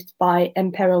used by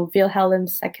Emperor Wilhelm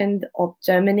II of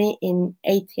Germany in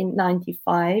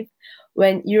 1895,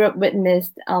 when Europe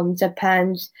witnessed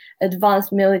Japan's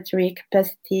advanced military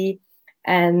capacity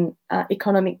and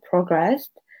economic progress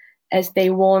as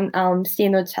they won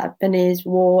Sino-Japanese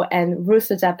War and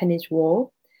Russo-Japanese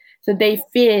War. So they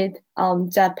feared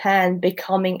Japan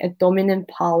becoming a dominant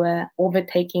power,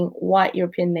 overtaking white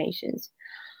European nations.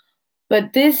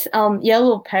 But this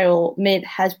yellow peril myth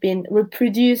has been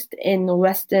reproduced in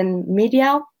Western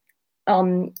media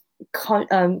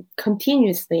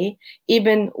continuously,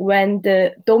 even when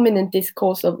the dominant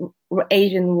discourse of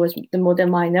Asian was the modern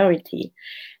minority.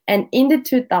 And in the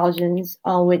 2000s,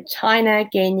 with China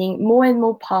gaining more and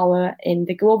more power in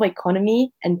the global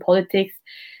economy and politics,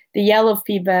 the yellow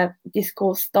fever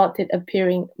discourse started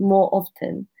appearing more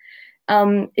often.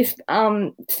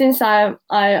 Since I'm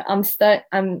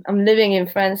living in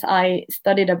France, I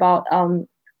studied about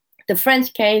the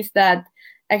French case that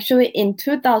actually in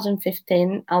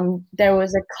 2015, there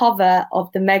was a cover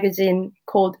of the magazine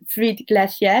called Fluide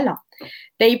Glacial.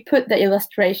 They put the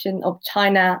illustration of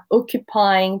China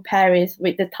occupying Paris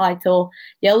with the title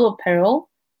Yellow Peril.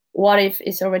 What if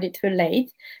it's already too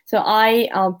late? So I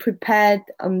prepared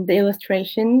the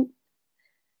illustration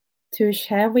to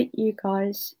share with you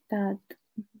guys that.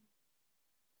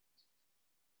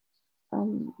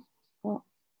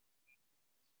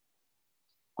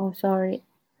 Sorry.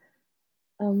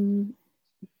 I'm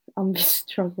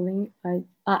struggling.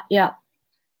 Yeah.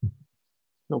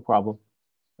 No problem.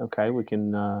 Okay, we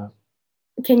can.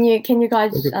 Can you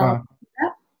guys?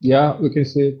 Yeah, we can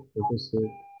see it. We can see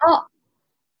it. Oh,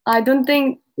 I don't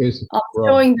think it's I'm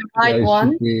showing the right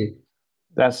one.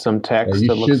 That's some text.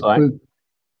 It looks like.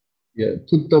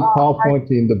 Put the PowerPoint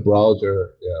in the browser.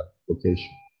 Location.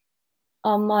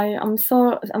 I'm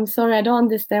sorry. I don't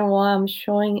understand why I'm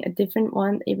showing a different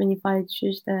one, even if I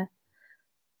choose the.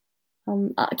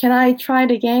 Can I try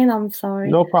it again? I'm sorry.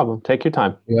 No problem. Take your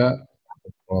time. Yeah.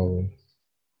 No problem.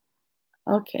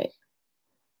 Okay.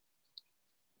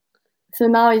 So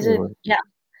now is it? Yeah.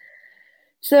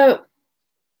 So.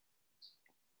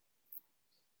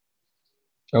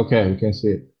 Okay, we can see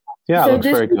it. Yeah, it looks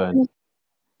very good.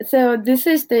 So this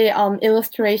is the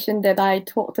illustration that I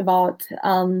talked about,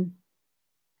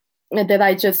 that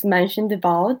I just mentioned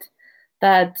about.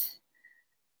 That.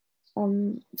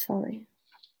 Sorry.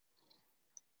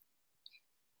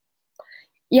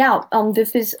 Yeah.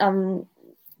 This is the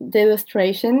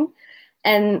illustration,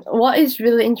 and what is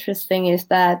really interesting is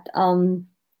that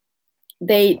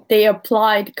they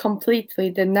applied completely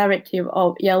the narrative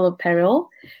of Yellow Peril.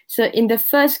 So in the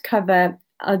first cover,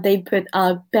 they put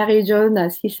Peril jaune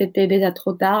si c'était déjà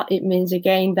trop tard. It means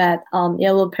again that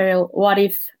Yellow Peril, what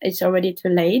if it's already too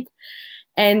late?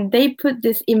 And they put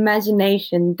this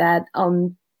imagination that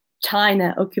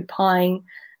China occupying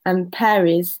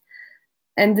Paris.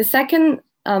 And the second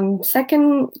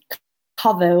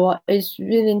cover, what is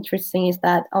really interesting is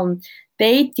that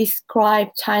they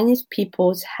describe Chinese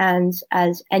people's hands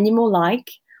as animal-like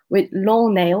with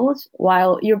long nails,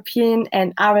 while European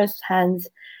and Arab hands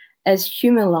as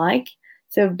human-like.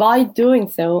 So by doing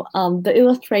so, the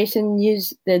illustration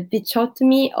used the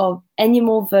dichotomy of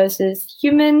animal versus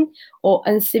human or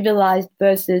uncivilized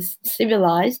versus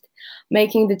civilized,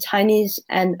 making the Chinese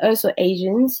and also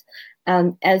Asians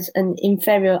as an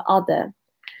inferior other.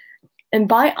 And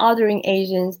by othering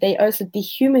Asians, they also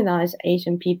dehumanize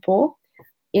Asian people,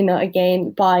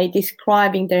 again, by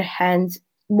describing their hands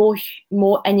more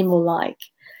animal-like.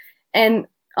 And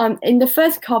in the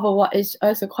first cover, what is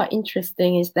also quite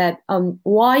interesting is that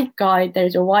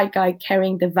there's a white guy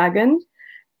carrying the wagon,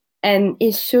 and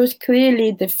it shows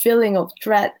clearly the feeling of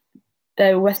dread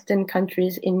the Western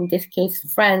countries, in this case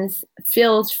France,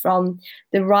 feels from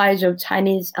the rise of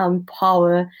Chinese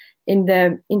power in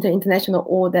the international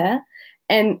order.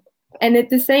 And at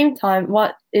the same time,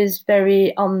 what is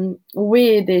very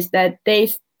weird is that they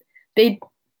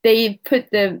put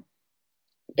the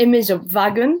image of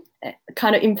wagon,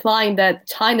 kind of implying that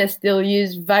China still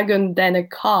use wagon than a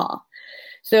car.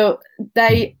 So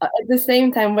they, at the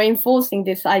same time, reinforcing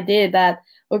this idea that,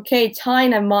 okay,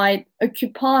 China might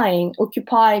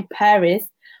occupy Paris,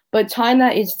 but China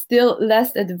is still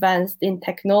less advanced in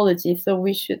technology, so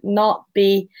we should not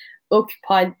be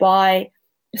occupied by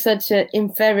such an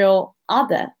inferior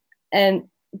other, and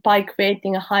by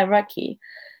creating a hierarchy.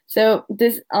 So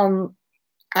this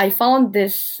I found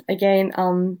this again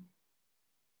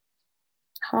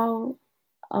how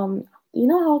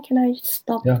how can I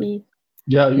stop the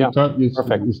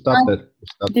perfect. You stopped it.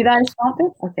 Did I stop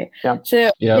it? Okay. Yeah.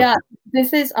 So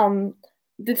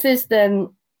this is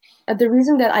the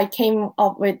reason that I came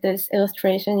up with this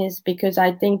illustration is because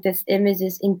I think these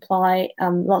images imply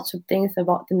lots of things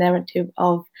about the narrative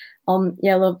of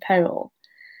Yellow Peril.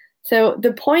 So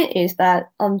the point is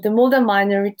that the modern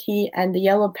minority and the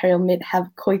Yellow Peril myth have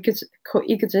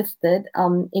coexisted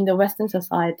in the Western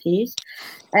societies,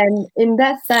 and in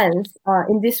that sense,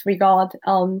 in this regard,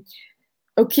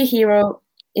 Okihiro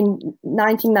in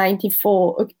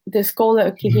 1994, the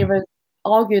scholar Okihiro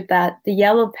argued that the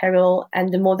Yellow Peril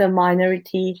and the modern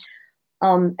minority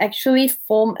actually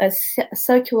form a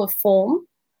circular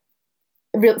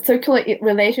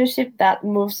relationship that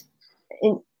moves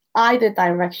in either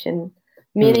direction,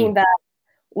 meaning that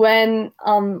when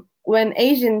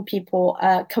Asian people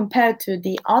compared to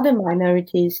the other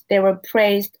minorities, they were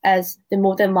praised as the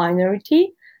modern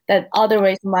minority that other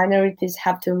race minorities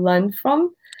have to learn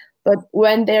from. But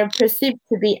when they're perceived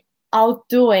to be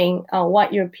outdoing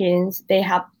white Europeans, they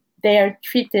are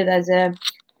treated as a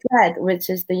threat, which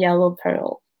is the Yellow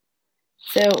Peril.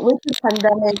 So with the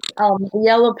pandemic, the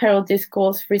yellow peril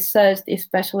discourse researched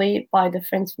especially by the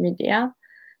French media.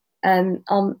 And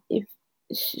if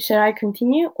should I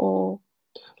continue or?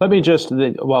 Let me just,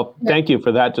 thank you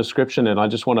for that description. And I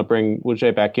just want to bring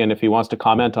Wujie back in if he wants to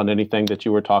comment on anything that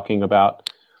you were talking about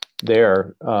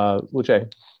there.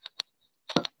 Wujie.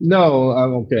 No,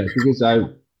 I'm okay because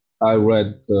I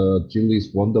read Julie's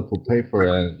wonderful paper,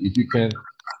 and if you can,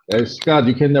 Scott,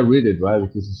 you cannot read it, right?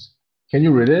 Because can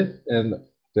you read it and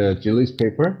the Julie's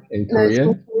paper in Korean?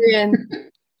 No, it's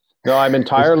Korean. No, I'm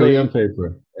entirely Korean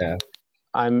paper. Yeah,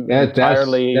 I'm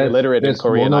entirely illiterate in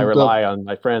Korean. I rely on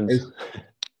my friends.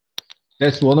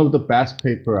 That's one of the best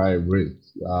paper I read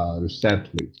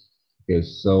recently.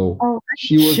 Because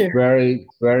she was very,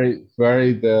 very,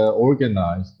 very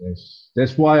organized.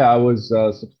 That's why I was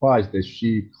surprised that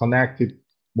she connected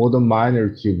modern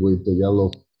minority with the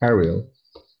yellow peril,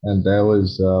 and that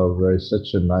was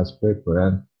such a nice paper.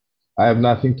 And I have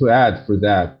nothing to add for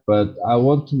that, but I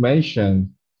want to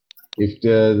mention if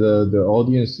the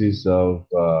audience is of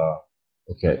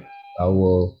okay, I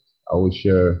will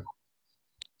share.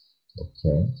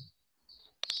 Okay,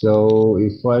 so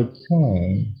if I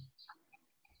can.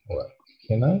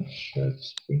 Can I share the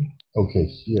screen? Okay,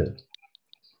 here.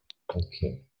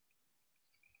 Okay.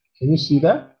 Can you see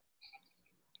that?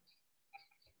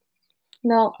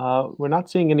 No. We're not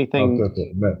seeing anything.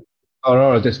 Okay. Oh,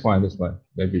 no, that's fine. That's fine.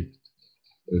 Maybe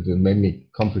it made me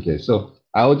complicated. So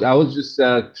I was just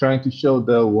trying to show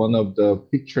the one of the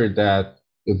picture that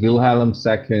Wilhelm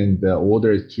II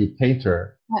ordered to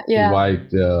painter. Yeah. Right.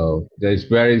 There's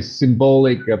very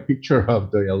symbolic picture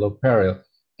of the yellow peril.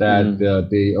 That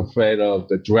they afraid of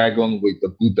the dragon with the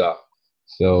Buddha.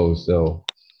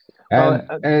 And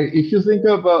if you think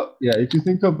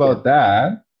about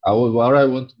that, what I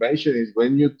want to mention is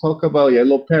when you talk about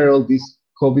yellow peril, this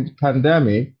COVID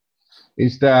pandemic,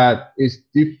 is that it's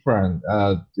different.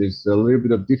 There's a little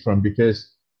bit of different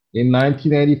because in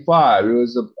 1985 it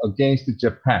was against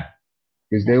Japan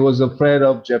because they was afraid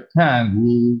of Japan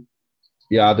rule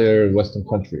the other Western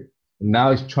country. And now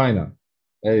it's China.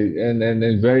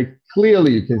 And very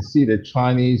clearly you can see that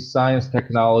Chinese science,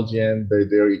 technology, and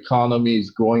their economy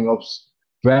is growing up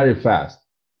very fast.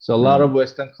 So a lot of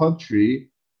Western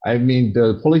country, I mean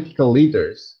the political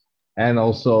leaders and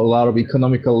also a lot of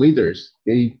economical leaders,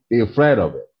 they're afraid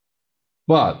of it.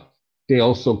 But they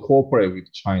also cooperate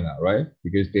with China, right?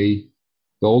 Because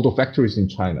all the factories in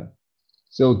China.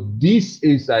 So this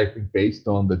is, I think, based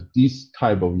on this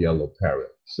type of yellow peril.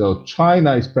 So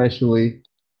China especially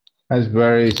has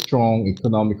very strong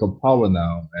economical power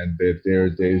now, and they're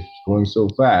growing so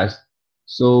fast.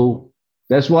 So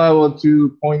that's why I want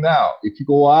to point out, if you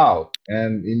go out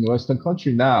and in Western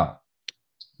country now,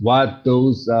 what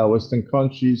those Western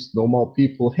countries, normal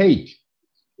people hate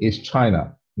is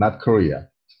China, not Korea,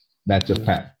 not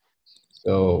Japan.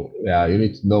 So yeah, you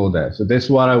need to know that. So that's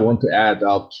what I want to add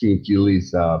up to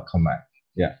Julie's comment.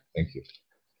 Yeah, thank you.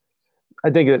 I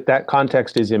think that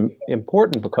context is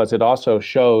important because it also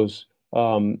shows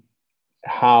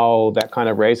how that kind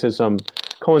of racism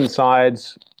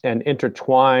coincides and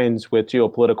intertwines with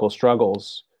geopolitical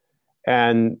struggles,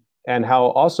 and how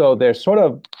also they're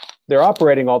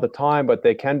operating all the time, but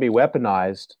they can be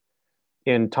weaponized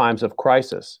in times of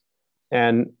crisis.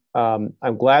 And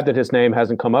I'm glad that his name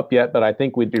hasn't come up yet, but I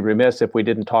think we'd be remiss if we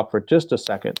didn't talk for just a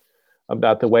second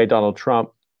about the way Donald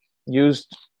Trump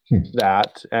used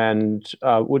that. And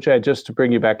Wujie, just to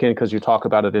bring you back in, because you talk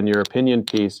about it in your opinion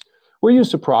piece, were you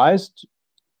surprised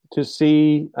to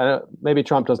see, maybe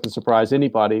Trump doesn't surprise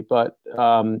anybody, but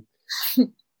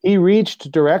he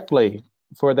reached directly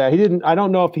for that. He didn't, I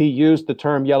don't know if he used the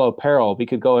term yellow peril. We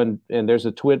could go and there's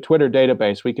a Twitter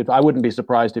database. I wouldn't be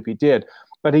surprised if he did,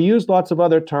 but he used lots of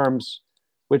other terms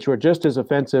which were just as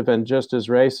offensive and just as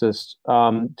racist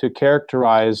to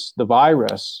characterize the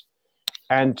virus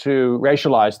and to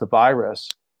racialize the virus.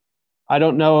 I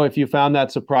don't know if you found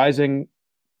that surprising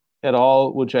at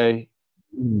all, Wujie.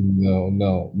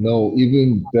 No.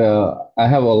 Even I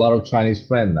have a lot of Chinese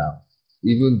friends now.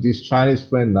 Even this Chinese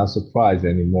friend not surprised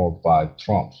anymore by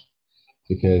Trump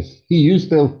because he used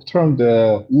the term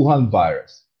the Wuhan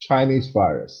virus, Chinese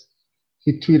virus.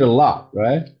 He tweeted a lot,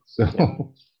 right?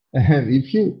 So, and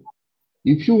if you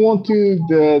want to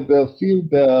feel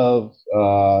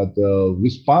the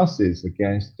responses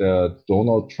against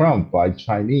Donald Trump by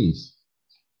Chinese,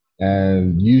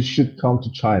 and you should come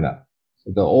to China.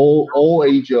 The all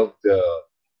age of the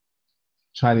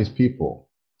Chinese people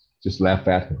just laugh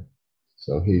at him.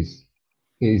 So he's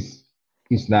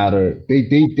not they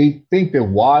think that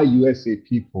why USA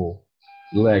people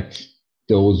elect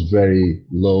those very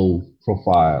low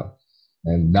profile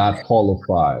and not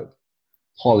qualified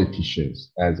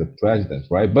politicians as a president,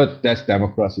 right? But that's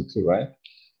democracy too, right?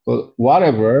 But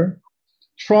whatever,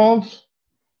 Trump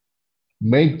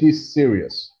made this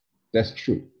serious. That's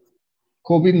true.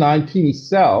 COVID-19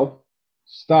 itself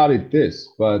started this,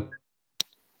 but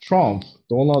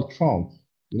Donald Trump,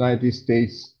 United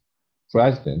States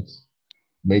president,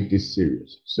 made this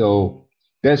serious. So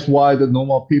that's why the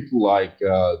normal people like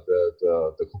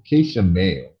the Caucasian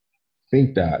male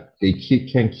think that they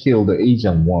can kill the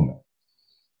Asian woman.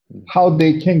 How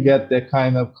they can get that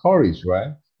kind of courage,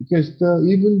 right? Because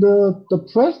even the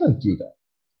president do that.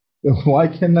 Why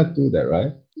cannot do that,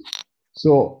 right?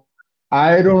 So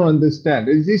I don't understand.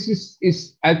 This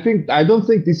is I don't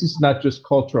think this is not just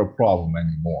cultural problem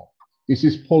anymore. This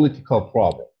is political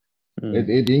problem.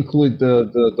 It includes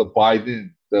the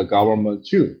Biden, the government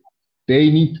too.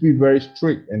 They need to be very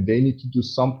strict and they need to do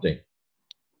something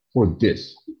for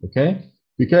this, okay?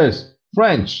 Because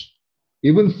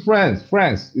even France,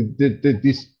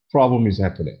 this problem is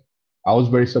happening. I was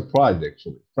very surprised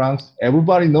actually. France,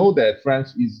 everybody know that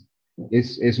France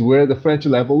is where the French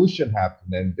Revolution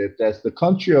happened, and that's the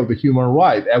country of the human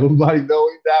right. Everybody know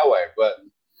it that way. But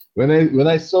when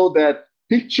I saw that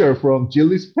picture from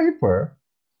Gilles paper,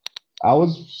 I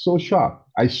was so shocked.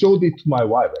 I showed it to my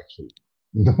wife actually,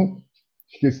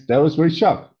 because that was very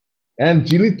shocked. And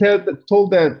Gilles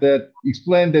told that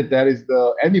explained that is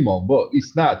the animal, but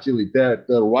it's not Gilles. That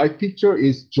the right picture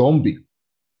is zombie.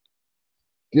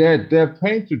 Their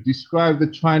painter described the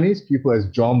Chinese people as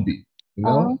zombie.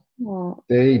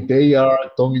 They are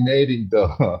dominating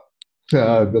the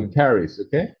Paris.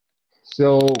 Okay,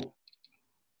 so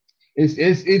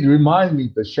it reminds me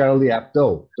of the Charlie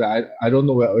Hebdo. I don't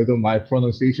know whether my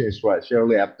pronunciation is right.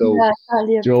 Charlie Hebdo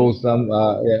shows some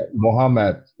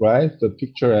Mohammed, right? The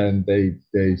picture, and they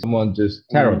someone just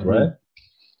terror, right?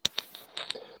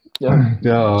 Yeah.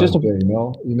 Yeah.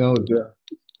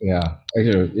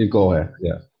 Actually, you go ahead.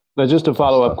 Yeah. But just to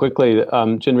follow up quickly,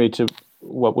 Jinri, to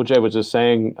what Wujie was just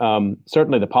saying,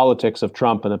 certainly the politics of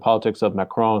Trump and the politics of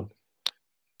Macron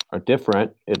are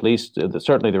different. At least,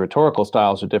 certainly the rhetorical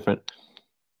styles are different.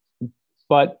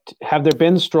 But have there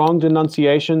been strong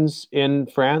denunciations in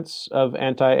France of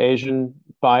anti-Asian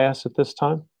bias at this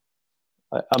time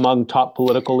among top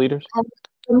political leaders?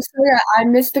 I'm sorry, I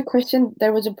missed the question.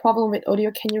 There was a problem with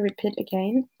audio. Can you repeat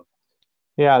again?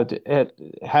 Yeah,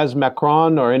 has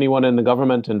Macron or anyone in the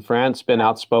government in France been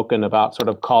outspoken about sort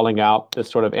of calling out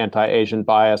this sort of anti-Asian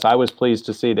bias? I was pleased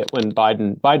to see that when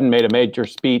Biden made a major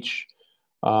speech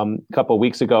a couple of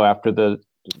weeks ago after the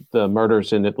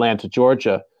murders in Atlanta,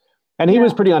 Georgia, and he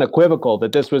was pretty unequivocal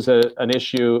that this was an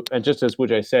issue. And just as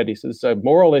Wujie said, he says it's a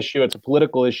moral issue, it's a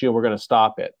political issue, and we're going to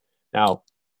stop it. Now,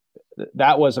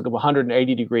 that was a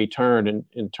 180-degree turn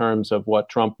in terms of what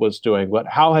Trump was doing.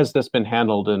 How has this been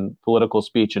handled in political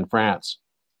speech in France?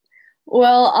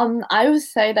 Well, I would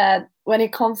say that when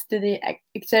it comes to the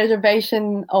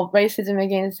exacerbation of racism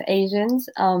against Asians,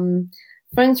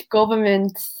 French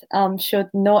government showed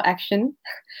no action.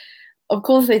 Of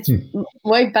course, it's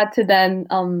way better than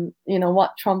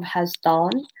what Trump has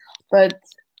done, but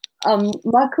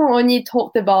Macron only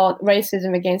talked about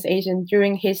racism against Asians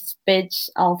during his speech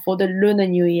for the Lunar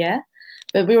New Year,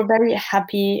 but we were very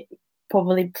happy,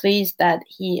 probably pleased that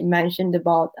he mentioned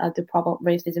about the problem of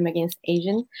racism against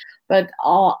Asians. But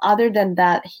other than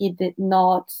that, he did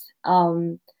not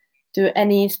do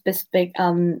any specific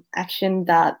action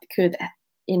that could,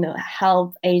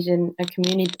 help Asian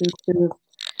community to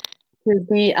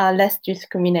be less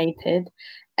discriminated.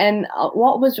 And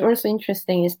what was also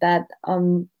interesting is that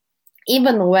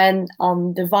even when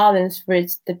the violence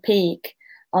reached the peak,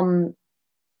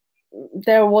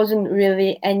 there wasn't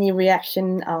really any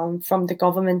reaction from the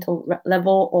governmental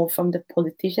level or from the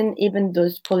politician, even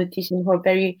those politicians who are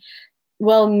very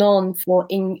well known for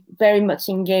very much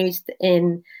engaged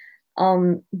in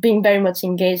being very much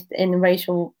engaged in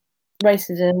racism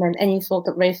and any sort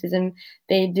of racism.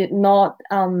 They did not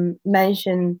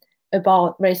mention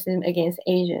about racism against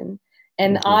Asian.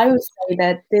 And I would say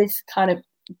that this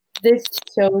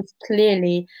shows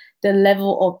clearly the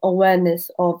level of awareness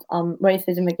of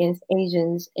racism against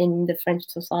Asians in the French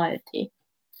society.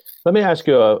 Let me ask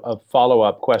you a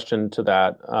follow-up question to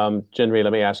that. Jinri,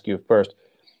 let me ask you first.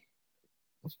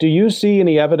 Do you see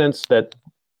any evidence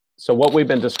so what we've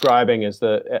been describing is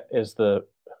the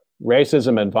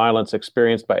racism and violence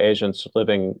experienced by Asians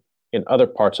living in other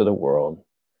parts of the world?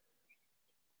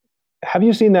 Have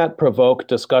you seen that provoke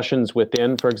discussions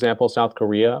within, for example, South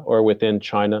Korea or within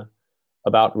China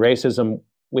about racism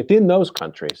within those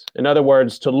countries? In other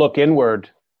words, to look inward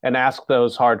and ask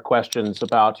those hard questions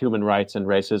about human rights and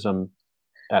racism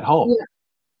at home.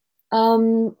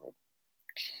 Yeah.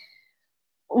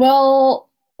 Well,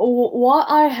 what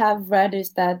I have read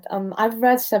is that I've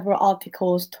read several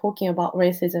articles talking about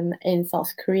racism in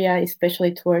South Korea,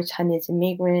 especially towards Chinese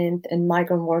immigrant and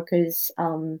migrant workers,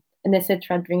 and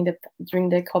etc. during the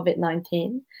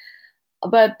COVID-19.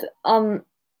 But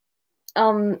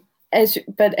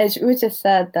as you just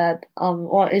said that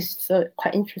what is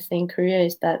quite interesting in Korea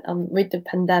is that with the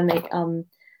pandemic,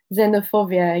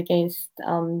 xenophobia against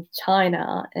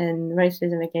China and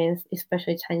racism against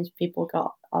especially Chinese people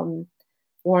got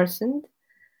worsened,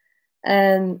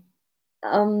 and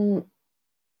um,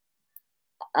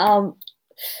 um,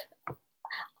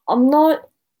 I'm not.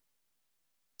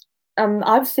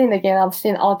 I've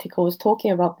seen articles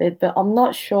talking about it, but I'm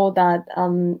not sure that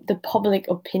the public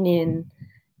opinion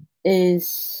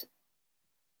is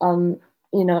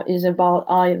is about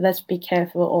let's be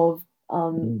careful of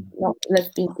let's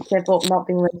be careful of not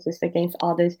being racist against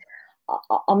others.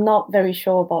 I'm not very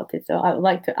sure about it, so I would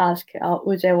like to ask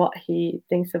Uje what he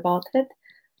thinks about it.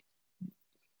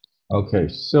 Okay,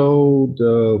 so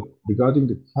regarding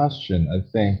the question, I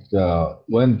think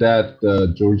when that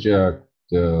Georgia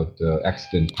the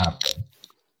accident happened,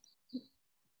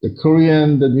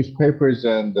 the newspapers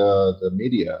and the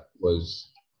media was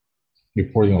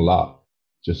reporting a lot,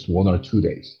 just 1 or 2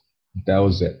 days. That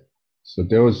was it. So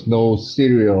there was no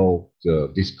serial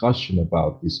discussion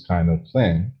about this kind of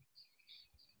thing.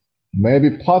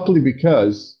 Maybe partly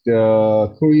because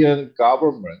the Korean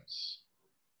governments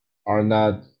are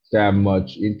not that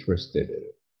much interested in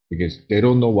it because they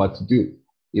don't know what to do.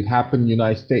 It happened in the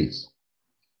United States.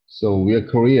 So we are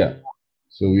Korea.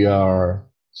 So we are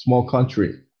small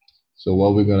country. So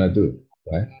what we're gonna do,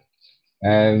 right?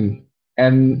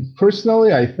 And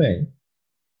personally, I think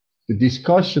the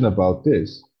discussion about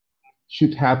this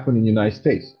should happen in the United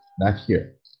States, not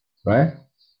here, right?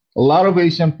 A lot of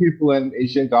Asian people and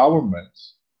Asian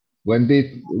governments, when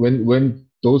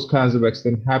those kinds of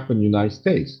accidents happen in the United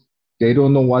States, they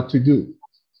don't know what to do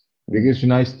because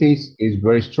United States is a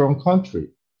very strong country.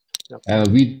 Yep. And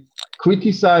we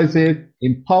criticize it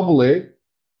in public.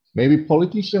 Maybe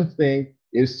politicians think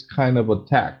it's kind of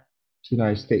attack to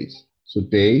United States. So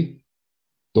they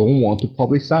don't want to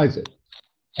publicize it.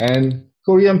 And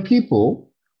Korean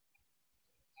people,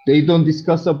 they don't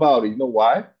discuss about it. You know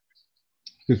why?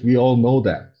 Because we all know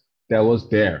that was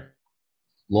there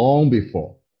long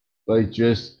before, but it's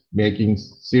just making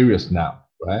serious now,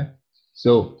 right?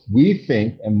 So we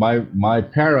think, and my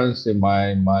parents and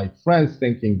my friends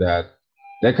thinking that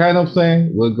kind of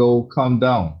thing will go calm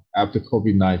down after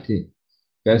COVID-19.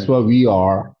 That's why we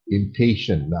are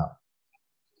impatient now.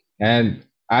 And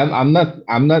I'm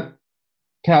not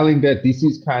telling that this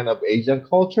is kind of Asian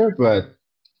culture, but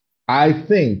I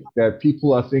think that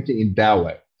people are thinking in that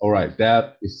way. All right,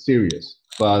 that is serious.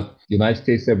 But United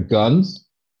States have guns,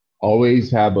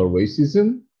 always have a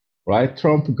racism, right?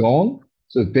 Trump gone.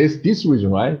 So there's this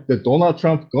reason, right? That Donald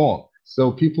Trump gone.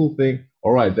 So people think,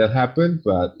 all right, that happened,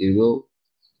 but it will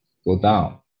go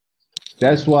down.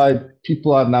 That's why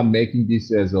people are not making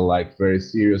this as a like very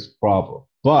serious problem.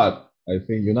 But I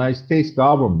think United States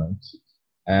government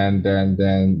and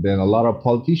then a lot of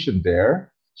politicians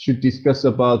there should discuss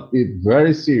about it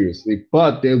very seriously,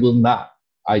 but they will not,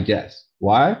 I guess.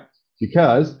 Why?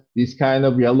 Because this kind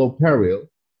of yellow peril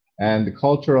and the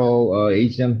cultural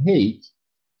Asian hate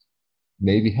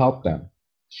maybe help them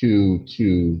to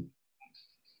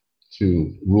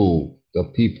to rule the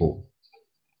people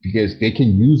because they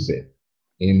can use it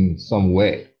in some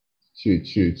way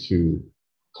to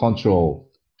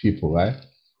control people, right?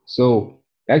 So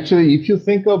actually, if you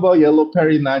think about Yellow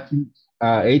Peril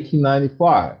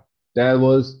 1895, that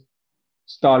was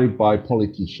started by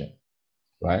politicians,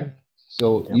 right?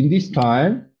 So in this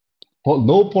time,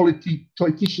 no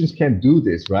politicians can do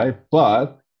this, right?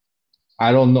 But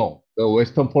I don't know the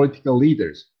Western political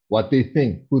leaders what they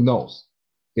think. Who knows?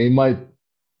 They might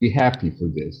be happy for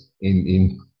this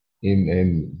in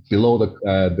below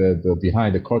the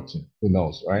behind the curtain. Who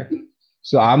knows, right?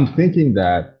 So I'm thinking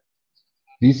that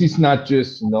this is not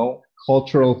just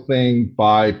cultural thing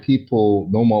by people,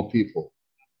 normal people.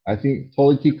 I think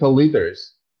political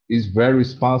leaders is very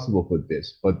responsible for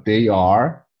this, but they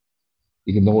are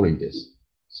ignoring this.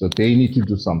 So they need to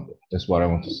do something. That's what I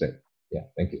want to say. Yeah,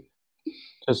 thank you.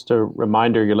 Just a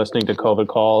reminder, you're listening to COVID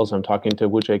Calls. I'm talking to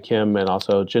Woo-jae Kim and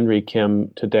also Jinri Kim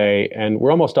today. And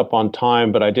we're almost up on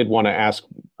time, but I did want to ask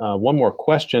one more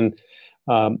question.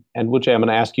 And Woo-jae, I'm going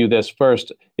to ask you this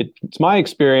first. It's my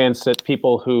experience that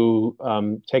people who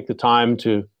take the time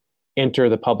to enter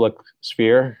the public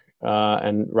sphere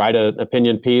and write an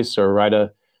opinion piece or write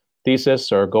a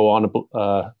thesis or go on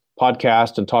a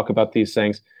podcast and talk about these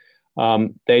things,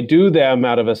 They do them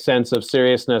out of a sense of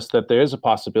seriousness that there is a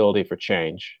possibility for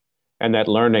change and that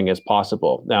learning is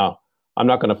possible. Now, I'm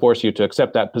not going to force you to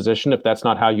accept that position if that's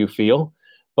not how you feel,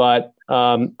 but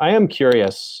I am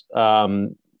curious,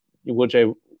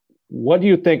 Wujie, what do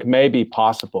you think may be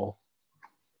possible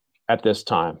at this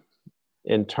time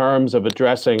in terms of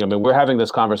addressing? I mean, we're having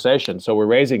this conversation, so we're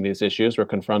raising these issues, we're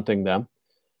confronting them.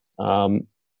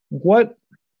 What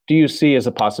do you see as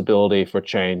a possibility for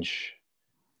change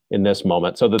in this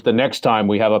moment so that the next time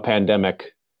we have a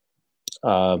pandemic,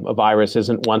 a virus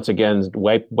isn't once again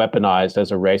weaponized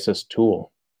as a racist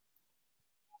tool?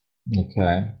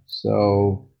 Okay,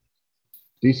 so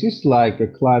this is like a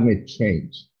climate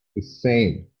change, the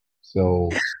same. So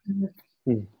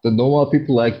the normal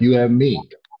people like you and me,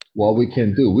 what we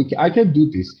can do, I can do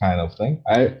this kind of thing.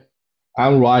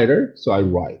 I'm a writer, so I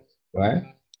write, right?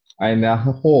 I now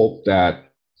hope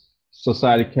that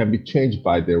society can be changed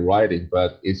by their writing,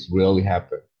 but it's rarely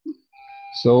happened.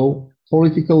 So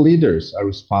political leaders are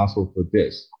responsible for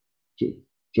this.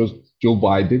 Just Joe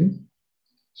Biden,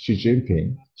 Xi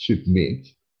Jinping should meet,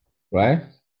 right,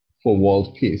 for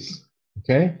world peace.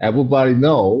 Okay, everybody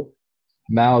know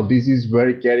now this is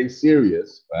very getting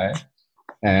serious, right?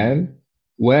 And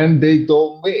when they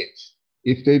don't meet,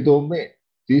 if they don't meet,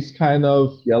 this kind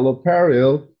of yellow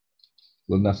peril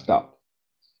will not stop.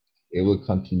 It will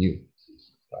continue.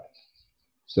 Right?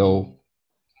 So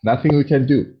nothing we can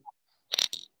do.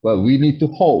 But we need to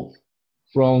hope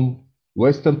from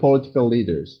Western political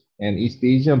leaders and East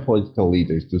Asian political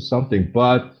leaders do something.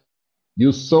 But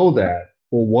you saw that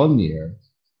for 1 year,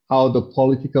 how the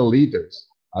political leaders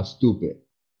are stupid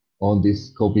on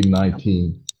this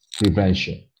COVID-19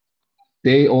 prevention.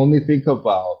 They only think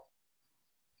about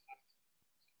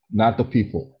not the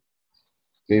people.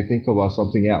 They think about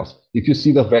something else. If you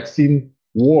see the vaccine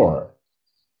war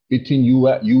between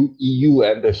EU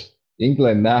and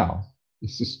England now,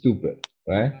 it's stupid,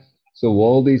 right? So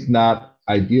world is not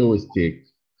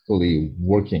idealistically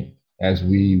working as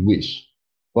we wish.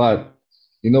 But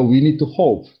we need to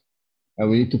hope and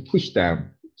we need to push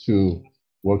them to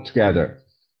work together.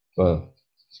 But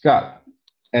Scott,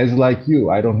 as like you,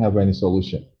 I don't have any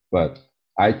solution, but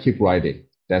I keep writing.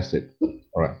 That's it.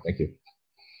 All right, thank you.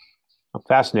 I'm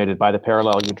fascinated by the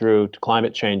parallel you drew to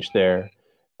climate change there,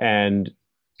 and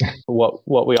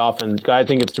what we often, I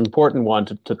think it's an important one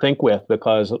to think with,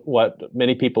 because what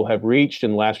many people have reached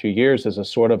in the last few years is a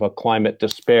sort of a climate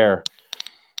despair,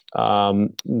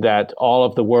 that all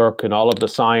of the work and all of the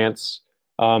science,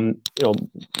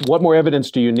 what more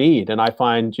evidence do you need? And I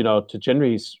find, to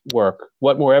Jinri's work,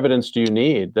 what more evidence do you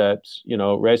need that,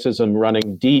 racism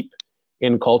running deep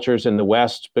in cultures in the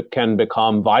West, but can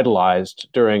become vitalized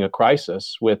during a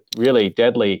crisis with really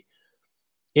deadly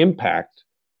impact?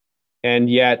 And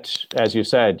yet, as you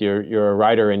said, you're a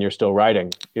writer and you're still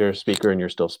writing. You're a speaker and you're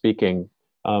still speaking.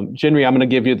 Jinri, I'm going to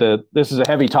give you this is a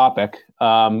heavy topic.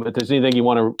 If there's anything you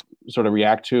want to sort of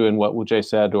react to in what Wujie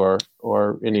said, or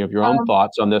any of your own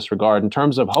thoughts on this regard in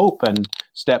terms of hope and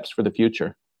steps for the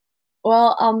future.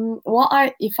 Well,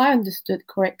 if I understood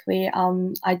correctly,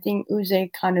 I think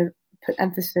Wujie kind of put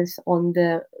emphasis on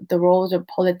the roles of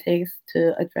politics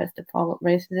to address the problem of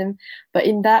racism. But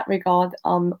in that regard,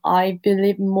 I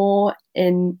believe more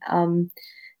in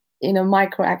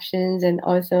micro actions and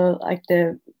also like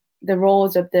the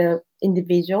roles of the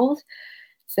individuals.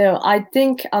 So I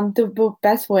think the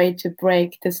best way to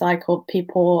break the cycle of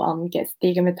people get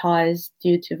stigmatized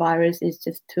due to virus is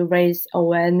just to raise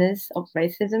awareness of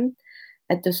racism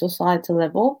at the societal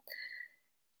level.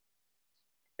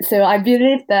 So I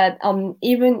believe that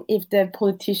even if the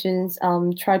politicians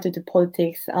try to do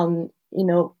politics,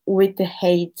 with the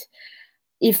hate,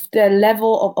 if the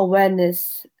level of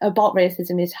awareness about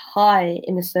racism is high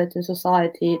in a certain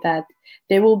society, that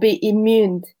they will be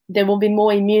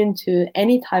more immune to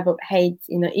any type of hate,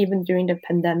 even during the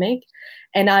pandemic.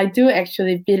 And I do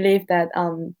actually believe that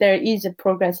there is a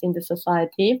progress in the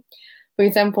society. For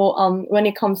example, when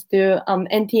it comes to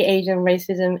anti-Asian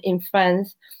racism in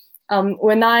France,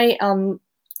 when I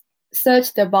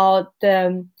searched about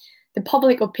the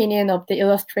public opinion of the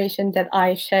illustration that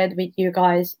I shared with you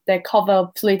guys, the cover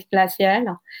of Fluide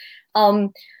Glacial,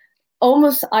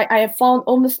 I have found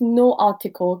almost no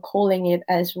article calling it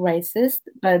as racist,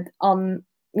 but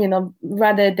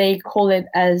rather they call it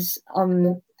as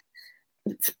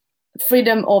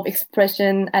freedom of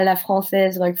expression à la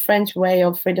française, like French way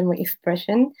of freedom of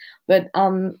expression. But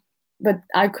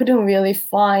I couldn't really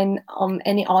find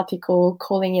any article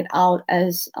calling it out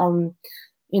as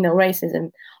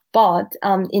racism. But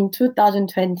in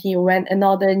 2020, when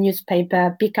another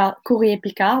newspaper, Courrier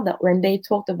Picard, when they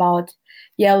talked about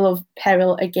yellow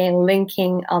peril again,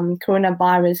 linking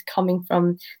coronavirus coming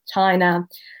from China,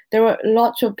 there were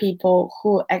lots of people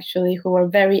who were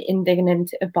very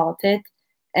indignant about it,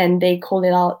 and they call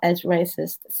it out as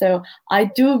racist. So I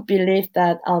do believe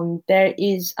that there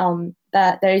is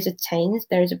a change,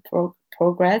 there is a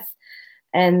progress,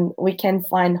 and we can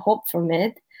find hope from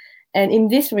it. And in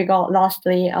this regard,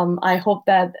 lastly, I hope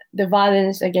that the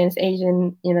violence against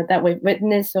Asian, that we've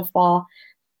witnessed so far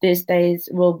these days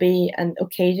will be an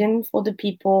occasion for the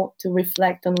people to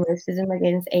reflect on racism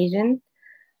against Asians,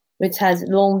 which has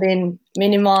long been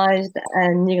minimized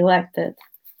and neglected.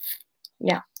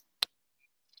 Yeah.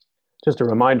 Just a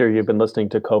reminder, you've been listening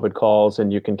to COVID Calls,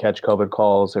 and you can catch COVID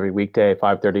Calls every weekday,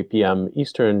 5:30 p.m.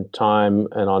 Eastern Time.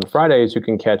 And on Fridays, you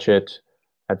can catch it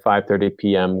at 5:30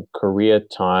 p.m. Korea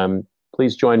time.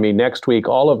 Please join me next week.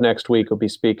 All of next week, we'll be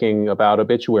speaking about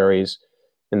obituaries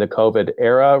in the COVID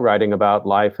era, writing about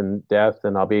life and death.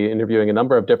 And I'll be interviewing a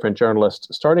number of different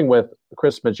journalists, starting with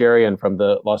Chris Majerian from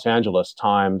the Los Angeles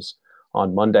Times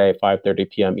on Monday, 5:30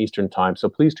 p.m. Eastern Time. So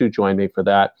please do join me for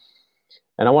that.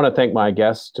 And I want to thank my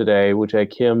guests today, Woo-jae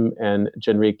Kim and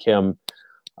Jinri Kim.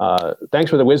 Thanks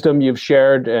for the wisdom you've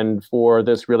shared and for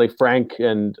this really frank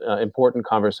and important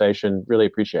conversation. Really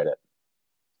appreciate it.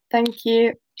 Thank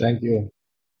you. Thank you.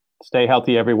 Stay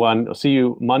healthy, everyone. I'll see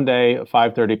you Monday,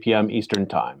 5:30 p.m. Eastern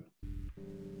Time.